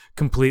to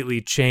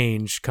completely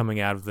change coming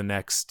out of the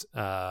next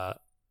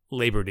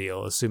labor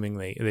deal, assuming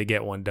they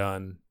get one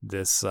done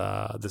this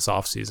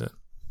offseason.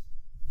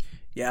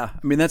 Yeah,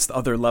 I mean, that's the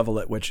other level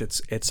at which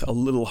it's a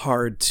little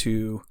hard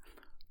to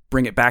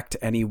bring it back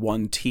to any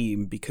one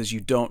team, because you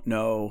don't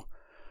know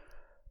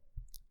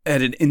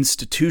at an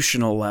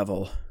institutional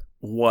level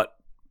what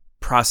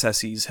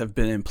processes have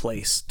been in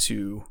place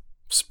to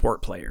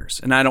support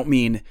players. And I don't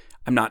mean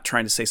I'm not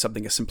trying to say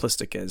something as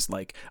simplistic as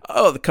like,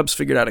 oh, the Cubs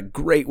figured out a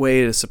great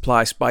way to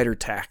supply spider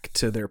tack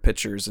to their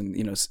pitchers and,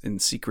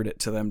 and secret it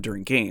to them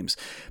during games.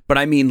 But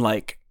I mean,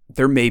 like,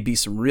 there may be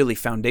some really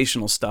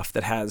foundational stuff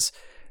that has,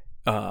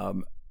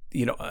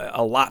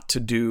 a lot to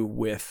do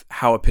with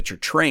how a pitcher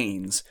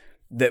trains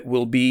that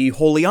will be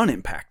wholly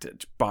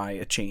unimpacted by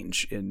a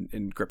change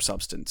in grip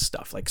substance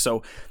stuff. Like,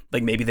 so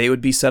like maybe they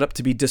would be set up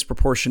to be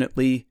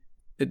disproportionately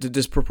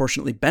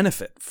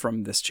benefit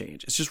from this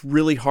change. It's just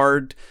really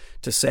hard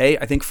to say.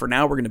 I think for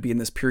now we're going to be in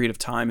this period of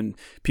time, and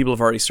people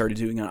have already started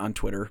doing it on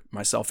Twitter,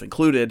 myself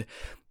included,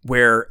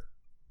 where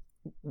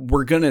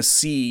we're going to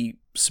see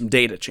some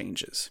data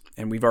changes,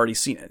 and we've already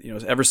seen it.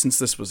 Ever since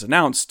this was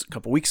announced a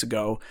couple weeks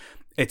ago,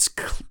 it's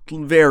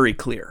very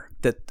clear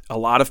that a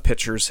lot of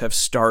pitchers have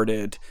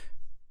started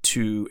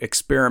to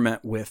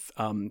experiment with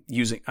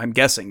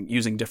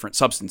using different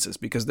substances,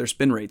 because their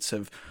spin rates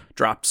have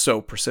dropped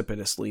so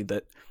precipitously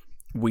that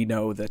we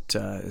know that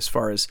as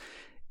far as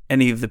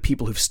any of the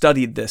people who've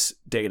studied this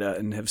data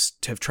and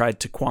have tried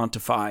to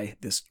quantify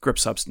this grip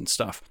substance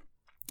stuff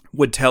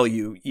would tell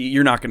you,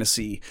 you're not going to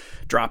see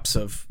drops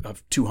of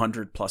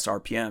 200 plus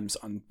RPMs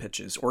on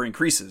pitches, or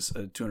increases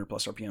 200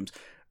 plus RPMs,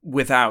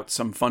 without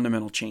some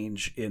fundamental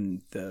change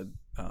in the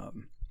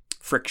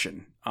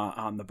friction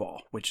on the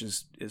ball, which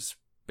is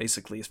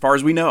basically, as far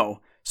as we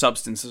know,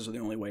 substances are the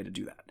only way to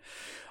do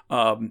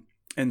that.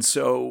 And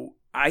so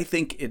I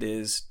think it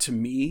is, to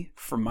me,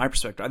 from my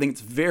perspective, I think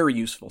it's very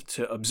useful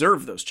to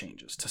observe those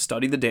changes, to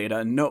study the data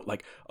and note,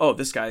 like, oh,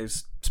 this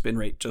guy's spin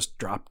rate just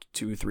dropped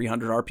to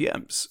 300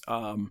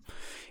 RPMs.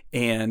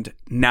 And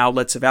now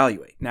let's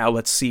evaluate. Now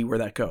let's see where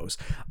that goes.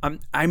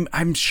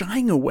 I'm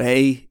shying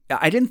away.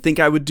 I didn't think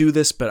I would do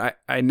this, but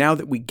I now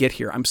that we get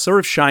here, I'm sort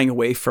of shying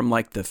away from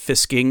like the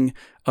fisking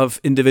of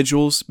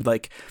individuals.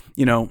 Like,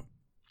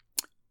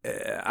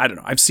 I don't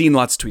know. I've seen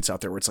lots of tweets out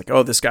there where it's like,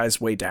 oh, this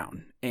guy's way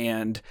down.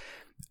 And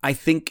I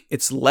think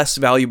it's less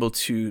valuable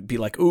to be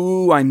like,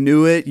 ooh, I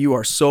knew it. You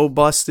are so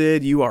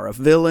busted. You are a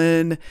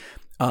villain.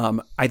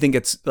 I think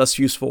it's less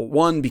useful,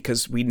 one,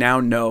 because we now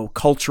know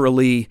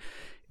culturally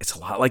it's a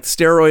lot like the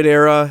steroid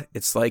era.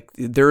 It's like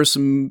there are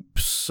some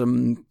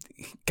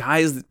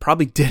guys that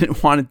probably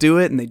didn't want to do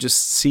it, and they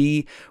just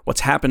see what's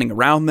happening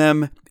around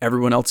them,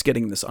 everyone else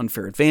getting this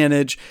unfair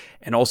advantage.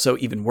 And also,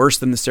 even worse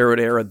than the steroid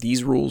era,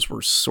 these rules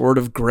were sort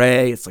of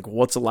gray. It's like,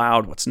 what's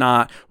allowed, what's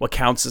not, what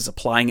counts as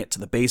applying it to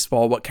the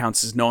baseball, what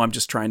counts as, no, I'm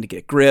just trying to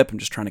get grip, I'm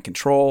just trying to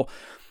control.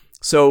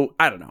 So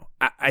I don't know.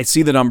 I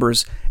see the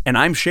numbers, and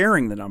I'm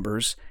sharing the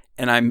numbers,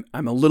 and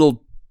I'm a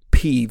little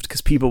peeved because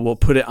people will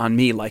put it on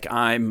me like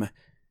I'm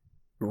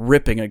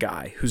ripping a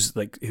guy whose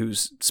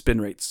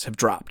spin rates have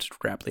dropped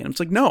rapidly. And it's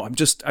like, no, I'm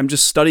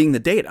just studying the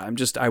data.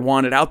 I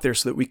want it out there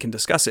so that we can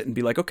discuss it and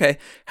be like, okay,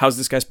 how's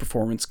this guy's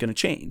performance going to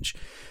change?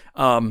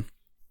 So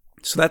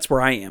that's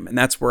where I am. And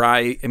that's where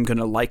I am going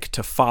to like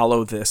to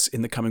follow this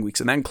in the coming weeks.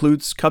 And that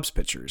includes Cubs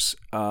pitchers.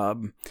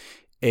 But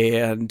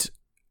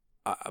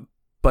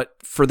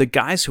for the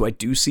guys who I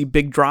do see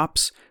big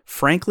drops,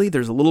 frankly,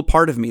 there's a little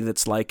part of me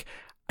that's like,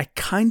 I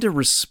kind of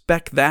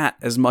respect that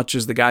as much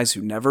as the guys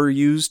who never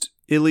used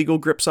illegal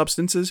grip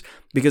substances,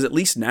 because at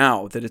least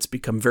now that it's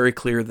become very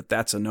clear that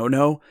that's a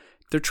no-no,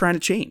 they're trying to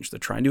change, they're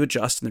trying to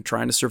adjust, and they're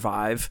trying to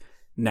survive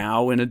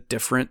now in a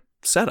different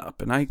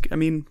setup. And I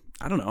mean,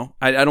 I don't know.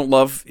 I don't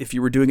love if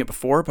you were doing it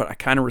before, but I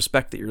kind of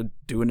respect that you're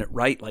doing it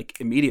right, like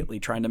immediately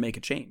trying to make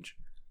a change.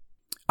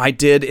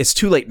 It's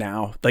too late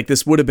now. Like,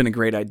 this would have been a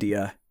great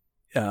idea.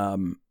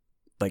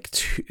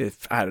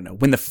 If I don't know,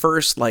 when the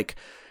first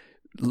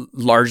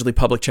largely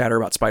public chatter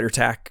about spider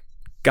tack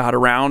got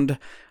around,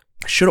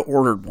 I should have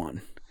ordered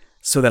one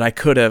so that I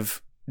could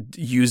have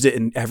used it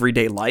in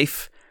everyday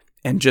life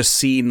and just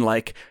seen,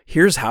 like,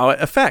 here's how it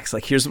affects.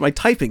 Like, here's what my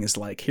typing is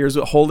like. Here's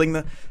what holding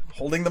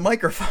the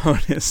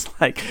microphone is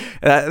like.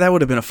 That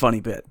would have been a funny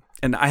bit.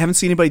 And I haven't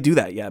seen anybody do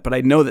that yet, but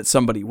I know that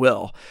somebody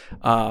will.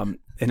 And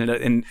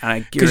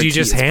I because you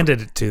just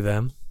handed it to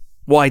them.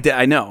 Well, I did.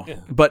 I know,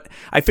 yeah. But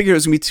I figured it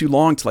was gonna be too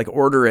long to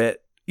order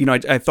it.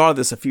 I thought of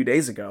this a few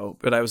days ago,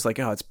 but I was like,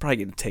 oh, it's probably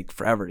going to take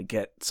forever to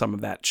get some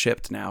of that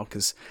shipped now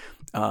because,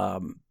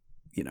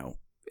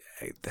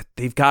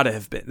 they've got to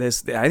have been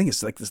this. I think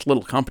it's like this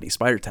little company,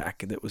 Spider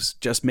Tack, that was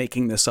just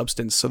making this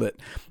substance so that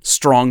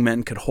strong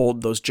men could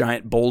hold those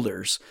giant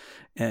boulders.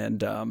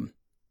 And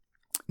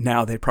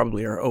now they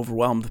probably are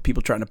overwhelmed with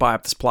people trying to buy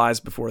up the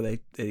supplies before they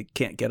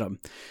can't get them.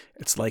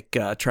 It's like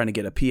trying to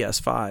get a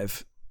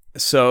PS5.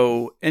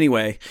 So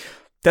anyway,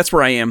 that's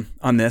where I am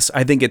on this.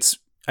 I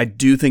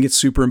do think it's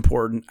super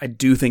important. I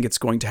do think it's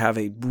going to have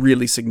a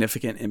really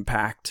significant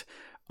impact.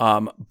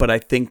 But I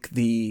think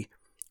the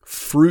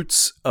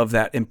fruits of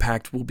that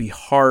impact will be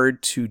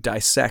hard to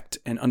dissect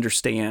and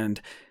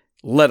understand,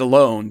 let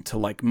alone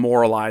to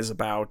moralize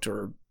about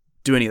or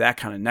do any of that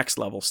kind of next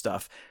level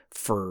stuff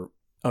for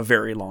a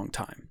very long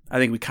time. I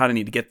think we kind of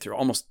need to get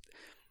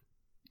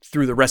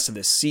through the rest of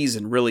this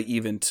season, really,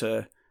 even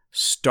to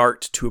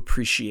start to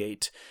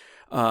appreciate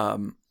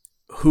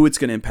who it's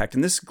going to impact.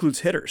 And this includes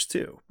hitters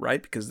too,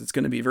 right? Because it's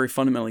going to be a very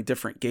fundamentally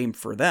different game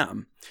for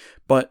them.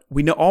 But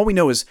all we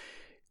know is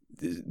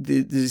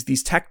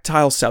these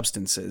tactile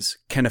substances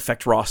can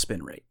affect raw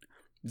spin rate.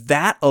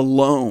 That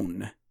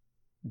alone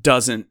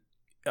doesn't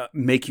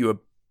make you a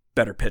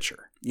better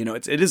pitcher.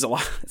 It's a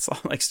lot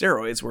like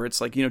steroids, where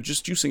it's like,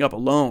 just juicing up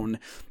alone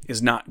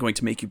is not going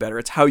to make you better.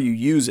 It's how you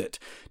use it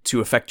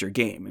to affect your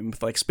game. And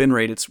with like spin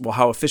rate, it's, well,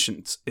 how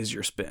efficient is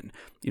your spin?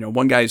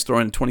 One guy who's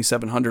throwing a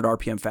 2,700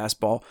 RPM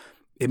fastball,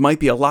 it might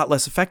be a lot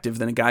less effective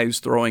than a guy who's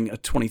throwing a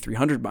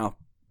 2,300 RPM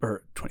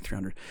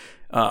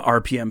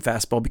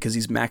fastball, because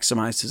he's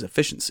maximized his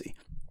efficiency.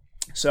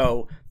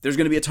 So there's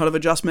going to be a ton of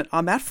adjustment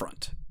on that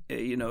front,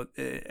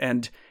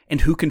 and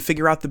who can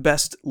figure out the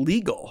best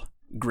legal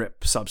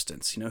grip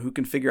substance, who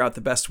can figure out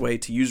the best way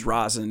to use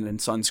rosin and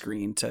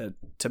sunscreen to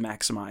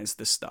maximize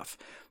this stuff.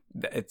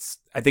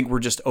 I think we're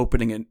just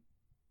opening a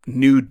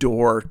new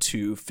door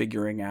to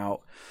figuring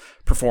out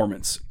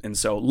performance. And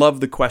so love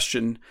the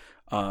question.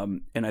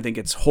 And I think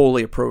it's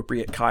wholly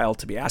appropriate, Kyle,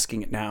 to be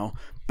asking it now,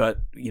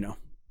 but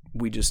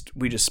we just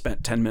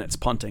spent 10 minutes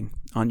punting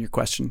on your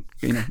question.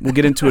 We'll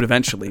get into it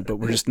eventually, but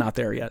we're just not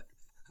there yet.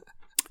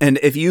 And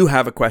if you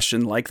have a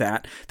question like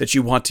that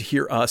you want to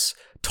hear us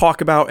talk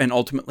about and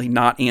ultimately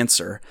not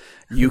answer,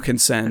 you can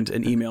send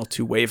an email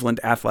to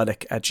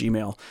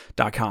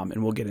wavelandathletic@gmail.com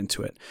and we'll get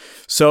into it.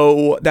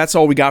 So that's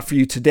all we got for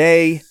you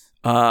today.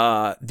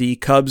 The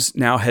Cubs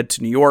now head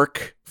to New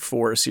York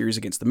for a series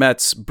against the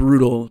Mets.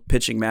 Brutal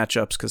pitching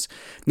matchups, because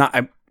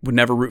I would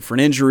never root for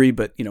an injury,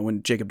 but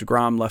when Jacob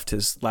deGrom left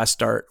his last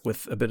start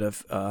with a bit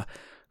of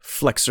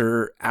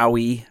flexor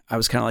owie, I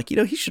was kind of like,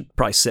 he should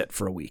probably sit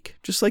for a week.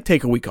 Just like,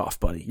 take a week off,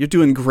 buddy. You're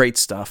doing great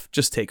stuff.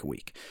 Just take a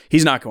week.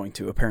 He's not going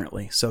to,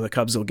 apparently. So the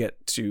Cubs will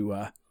get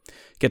to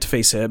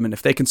face him. And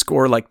if they can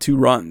score like 2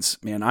 runs,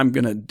 man, I'm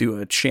going to do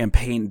a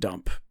champagne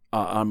dump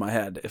on my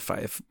head if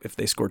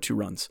they score 2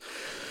 runs.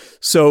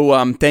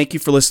 So thank you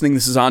for listening.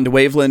 This is On to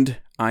Waveland.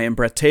 I am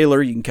Brett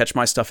Taylor. You can catch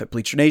my stuff at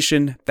Bleacher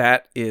Nation.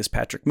 That is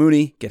Patrick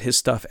Mooney. Get his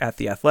stuff at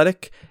The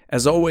Athletic.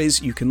 As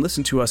always, you can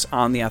listen to us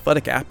on the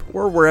Athletic app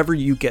or wherever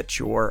you get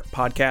your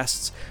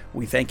podcasts.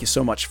 We thank you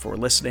so much for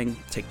listening.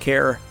 Take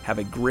care. Have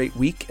a great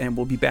week, and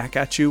we'll be back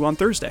at you on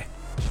Thursday.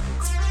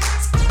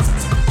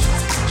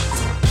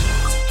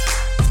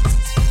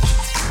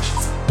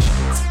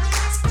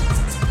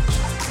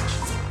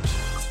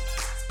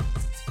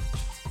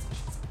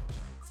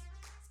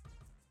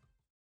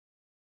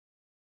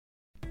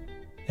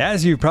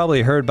 As you've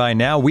probably heard by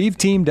now, we've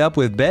teamed up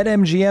with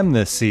BetMGM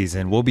this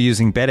season. We'll be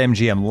using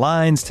BetMGM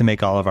lines to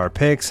make all of our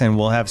picks, and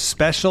we'll have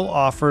special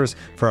offers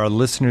for our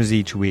listeners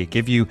each week.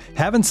 If you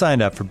haven't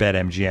signed up for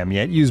BetMGM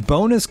yet, use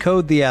bonus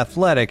code The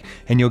Athletic,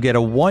 and you'll get a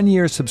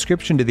 1-year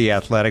subscription to The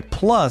Athletic,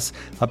 plus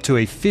up to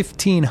a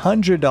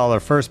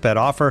 $1,500 first bet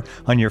offer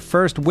on your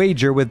first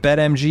wager with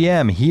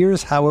BetMGM.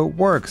 Here's how it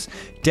works.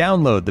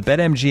 Download the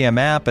BetMGM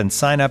app and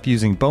sign up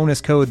using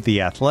bonus code The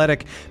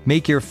Athletic.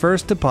 Make your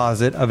first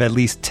deposit of at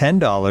least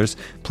 $10.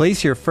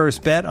 Place your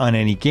first bet on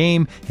any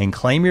game and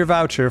claim your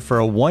voucher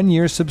for a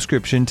 1-year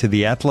subscription to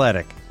The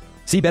Athletic.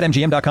 See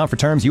BetMGM.com for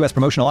terms. U.S.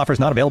 promotional offers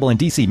not available in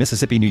D.C.,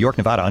 Mississippi, New York,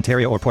 Nevada,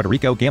 Ontario, or Puerto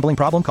Rico. Gambling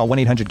problem? Call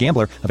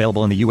 1-800-GAMBLER.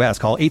 Available in the U.S.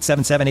 Call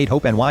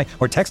 877-8-HOPE-NY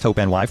or text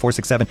HOPE-NY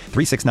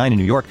 467-369 in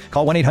New York.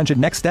 Call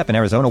 1-800-NEXT-STEP in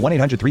Arizona.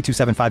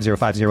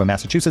 1-800-327-5050 in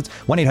Massachusetts.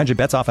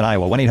 1-800-BETS-OFF in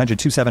Iowa.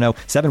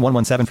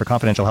 1-800-270-7117 for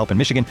confidential help in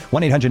Michigan.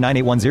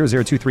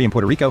 1-800-981-0023 in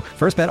Puerto Rico.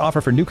 First bet offer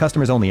for new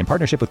customers only in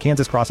partnership with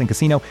Kansas Crossing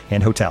Casino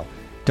and Hotel.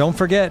 Don't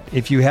forget,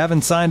 if you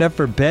haven't signed up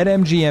for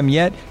BetMGM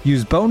yet,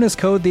 use bonus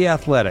code The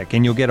Athletic,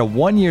 and you'll get a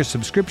 1-year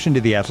subscription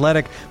to The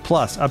Athletic,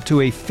 plus up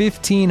to a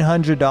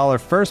 $1,500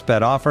 first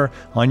bet offer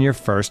on your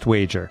first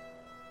wager.